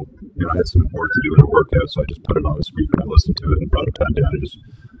space. So, I had some work to do in a workout, so I just put it on the speaker and I listened to it and brought a pen down and just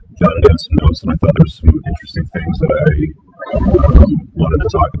jotted down some notes. And I thought there was some interesting things that I wanted to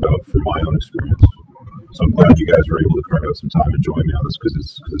talk about from my own experience. So I'm glad you guys were able to carve out some time and join me on this because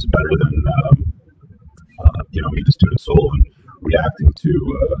it's better than me just doing it solo and reacting to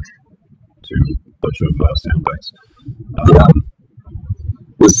a bunch of sound bites.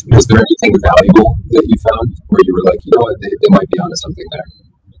 Was there anything valuable that you found where you were like, what, they might be onto something there?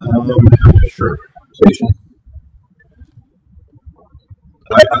 Sure.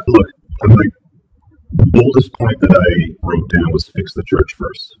 Look, I'm like, the boldest point that I wrote down was fix the church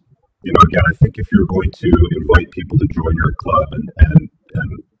first. Again, I think if you're going to invite people to join your club and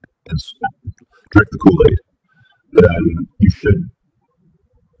drink the Kool-Aid, then you should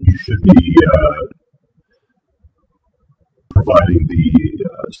be providing the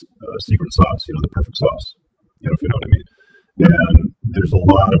secret sauce, the perfect sauce, if you know what I mean. And there's a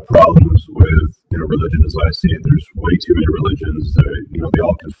lot of problems with religion as I see it. There's way too many religions. They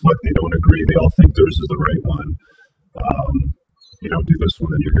all conflict. They don't agree. They all think theirs is the right one. You don't do this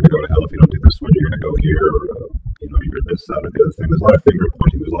one, then you're going to go to hell. If you don't do this one, you're going to go here. Or, you're this, that, or the other thing. There's a lot of finger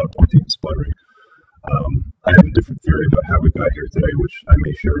pointing. There's a lot of pointing and sputtering. I have a different theory about how we got here today, which I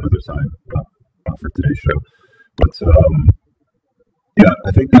may share another time, not for today's show. But yeah,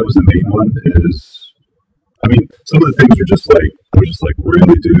 I think that was the main one. Some of the things are just like, I was just like,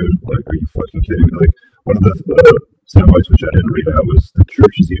 really, dude? Like, are you fucking kidding me? Like, one of the soundbites which I didn't read out was the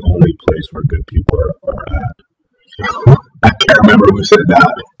church is the only place where good people are at. I can't remember who said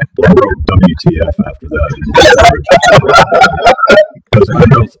that. Well, I wrote WTF after that. Because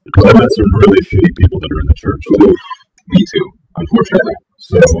I met some really shitty people that are in the church. Ooh, me too, unfortunately.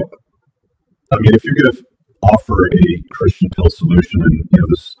 So, if you're going to offer a Christian pill solution, and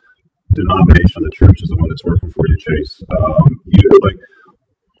this denomination of the church is the one that's working for you, Chase,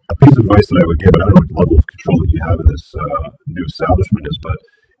 a piece of advice that I would give, and I don't know what level of control that you have in this new establishment is, but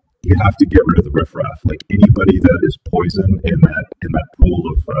you have to get rid of the riffraff. Like, anybody that is poison in that pool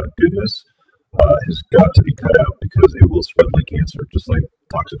of goodness has got to be cut out, because it will spread like cancer, just like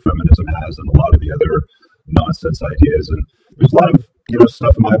toxic feminism has, and a lot of the other nonsense ideas. And there's a lot of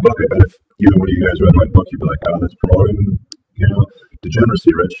stuff in my book. I bet if either one of you guys read my book, you'd be like, oh, that's promoting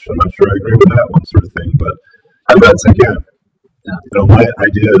degeneracy, Rich. I'm not sure I agree with that one, sort of thing. But that's, again, my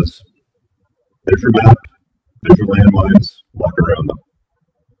idea is, there's your map, there's your landmines, walk around them.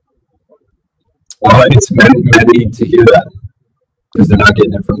 Well, it's men need to hear that, because they're not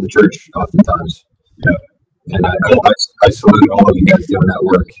getting it from the church oftentimes. Yeah. And I salute all of you guys doing that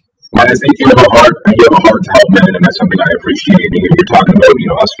work. And I think you have a heart to help men, and that's something I appreciate. You're talking about,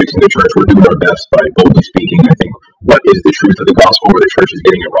 us fixing the church. We're doing our best by boldly speaking. I think, what is the truth of the gospel where the church is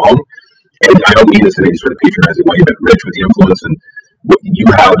getting it wrong? And I don't mean this in any sort of patronizing way, but Rich, with the influence and what you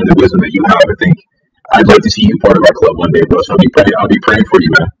have and the wisdom that you have, I think I'd like to see you part of our club one day, bro. So I'll be praying for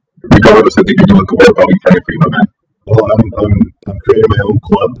you, man. Regardless, I think you're doing good work. I'll be praying for you, my man. Well, I'm creating my own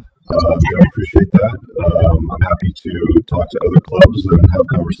club. I appreciate that. I'm happy to talk to other clubs and have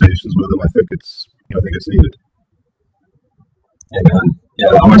conversations with them. I think it's needed. Amen.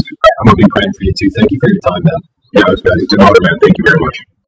 Yeah, I'm gonna be praying for you too. Thank you for your time, man. Yeah, guys, it's an honor, man. Thank you very much.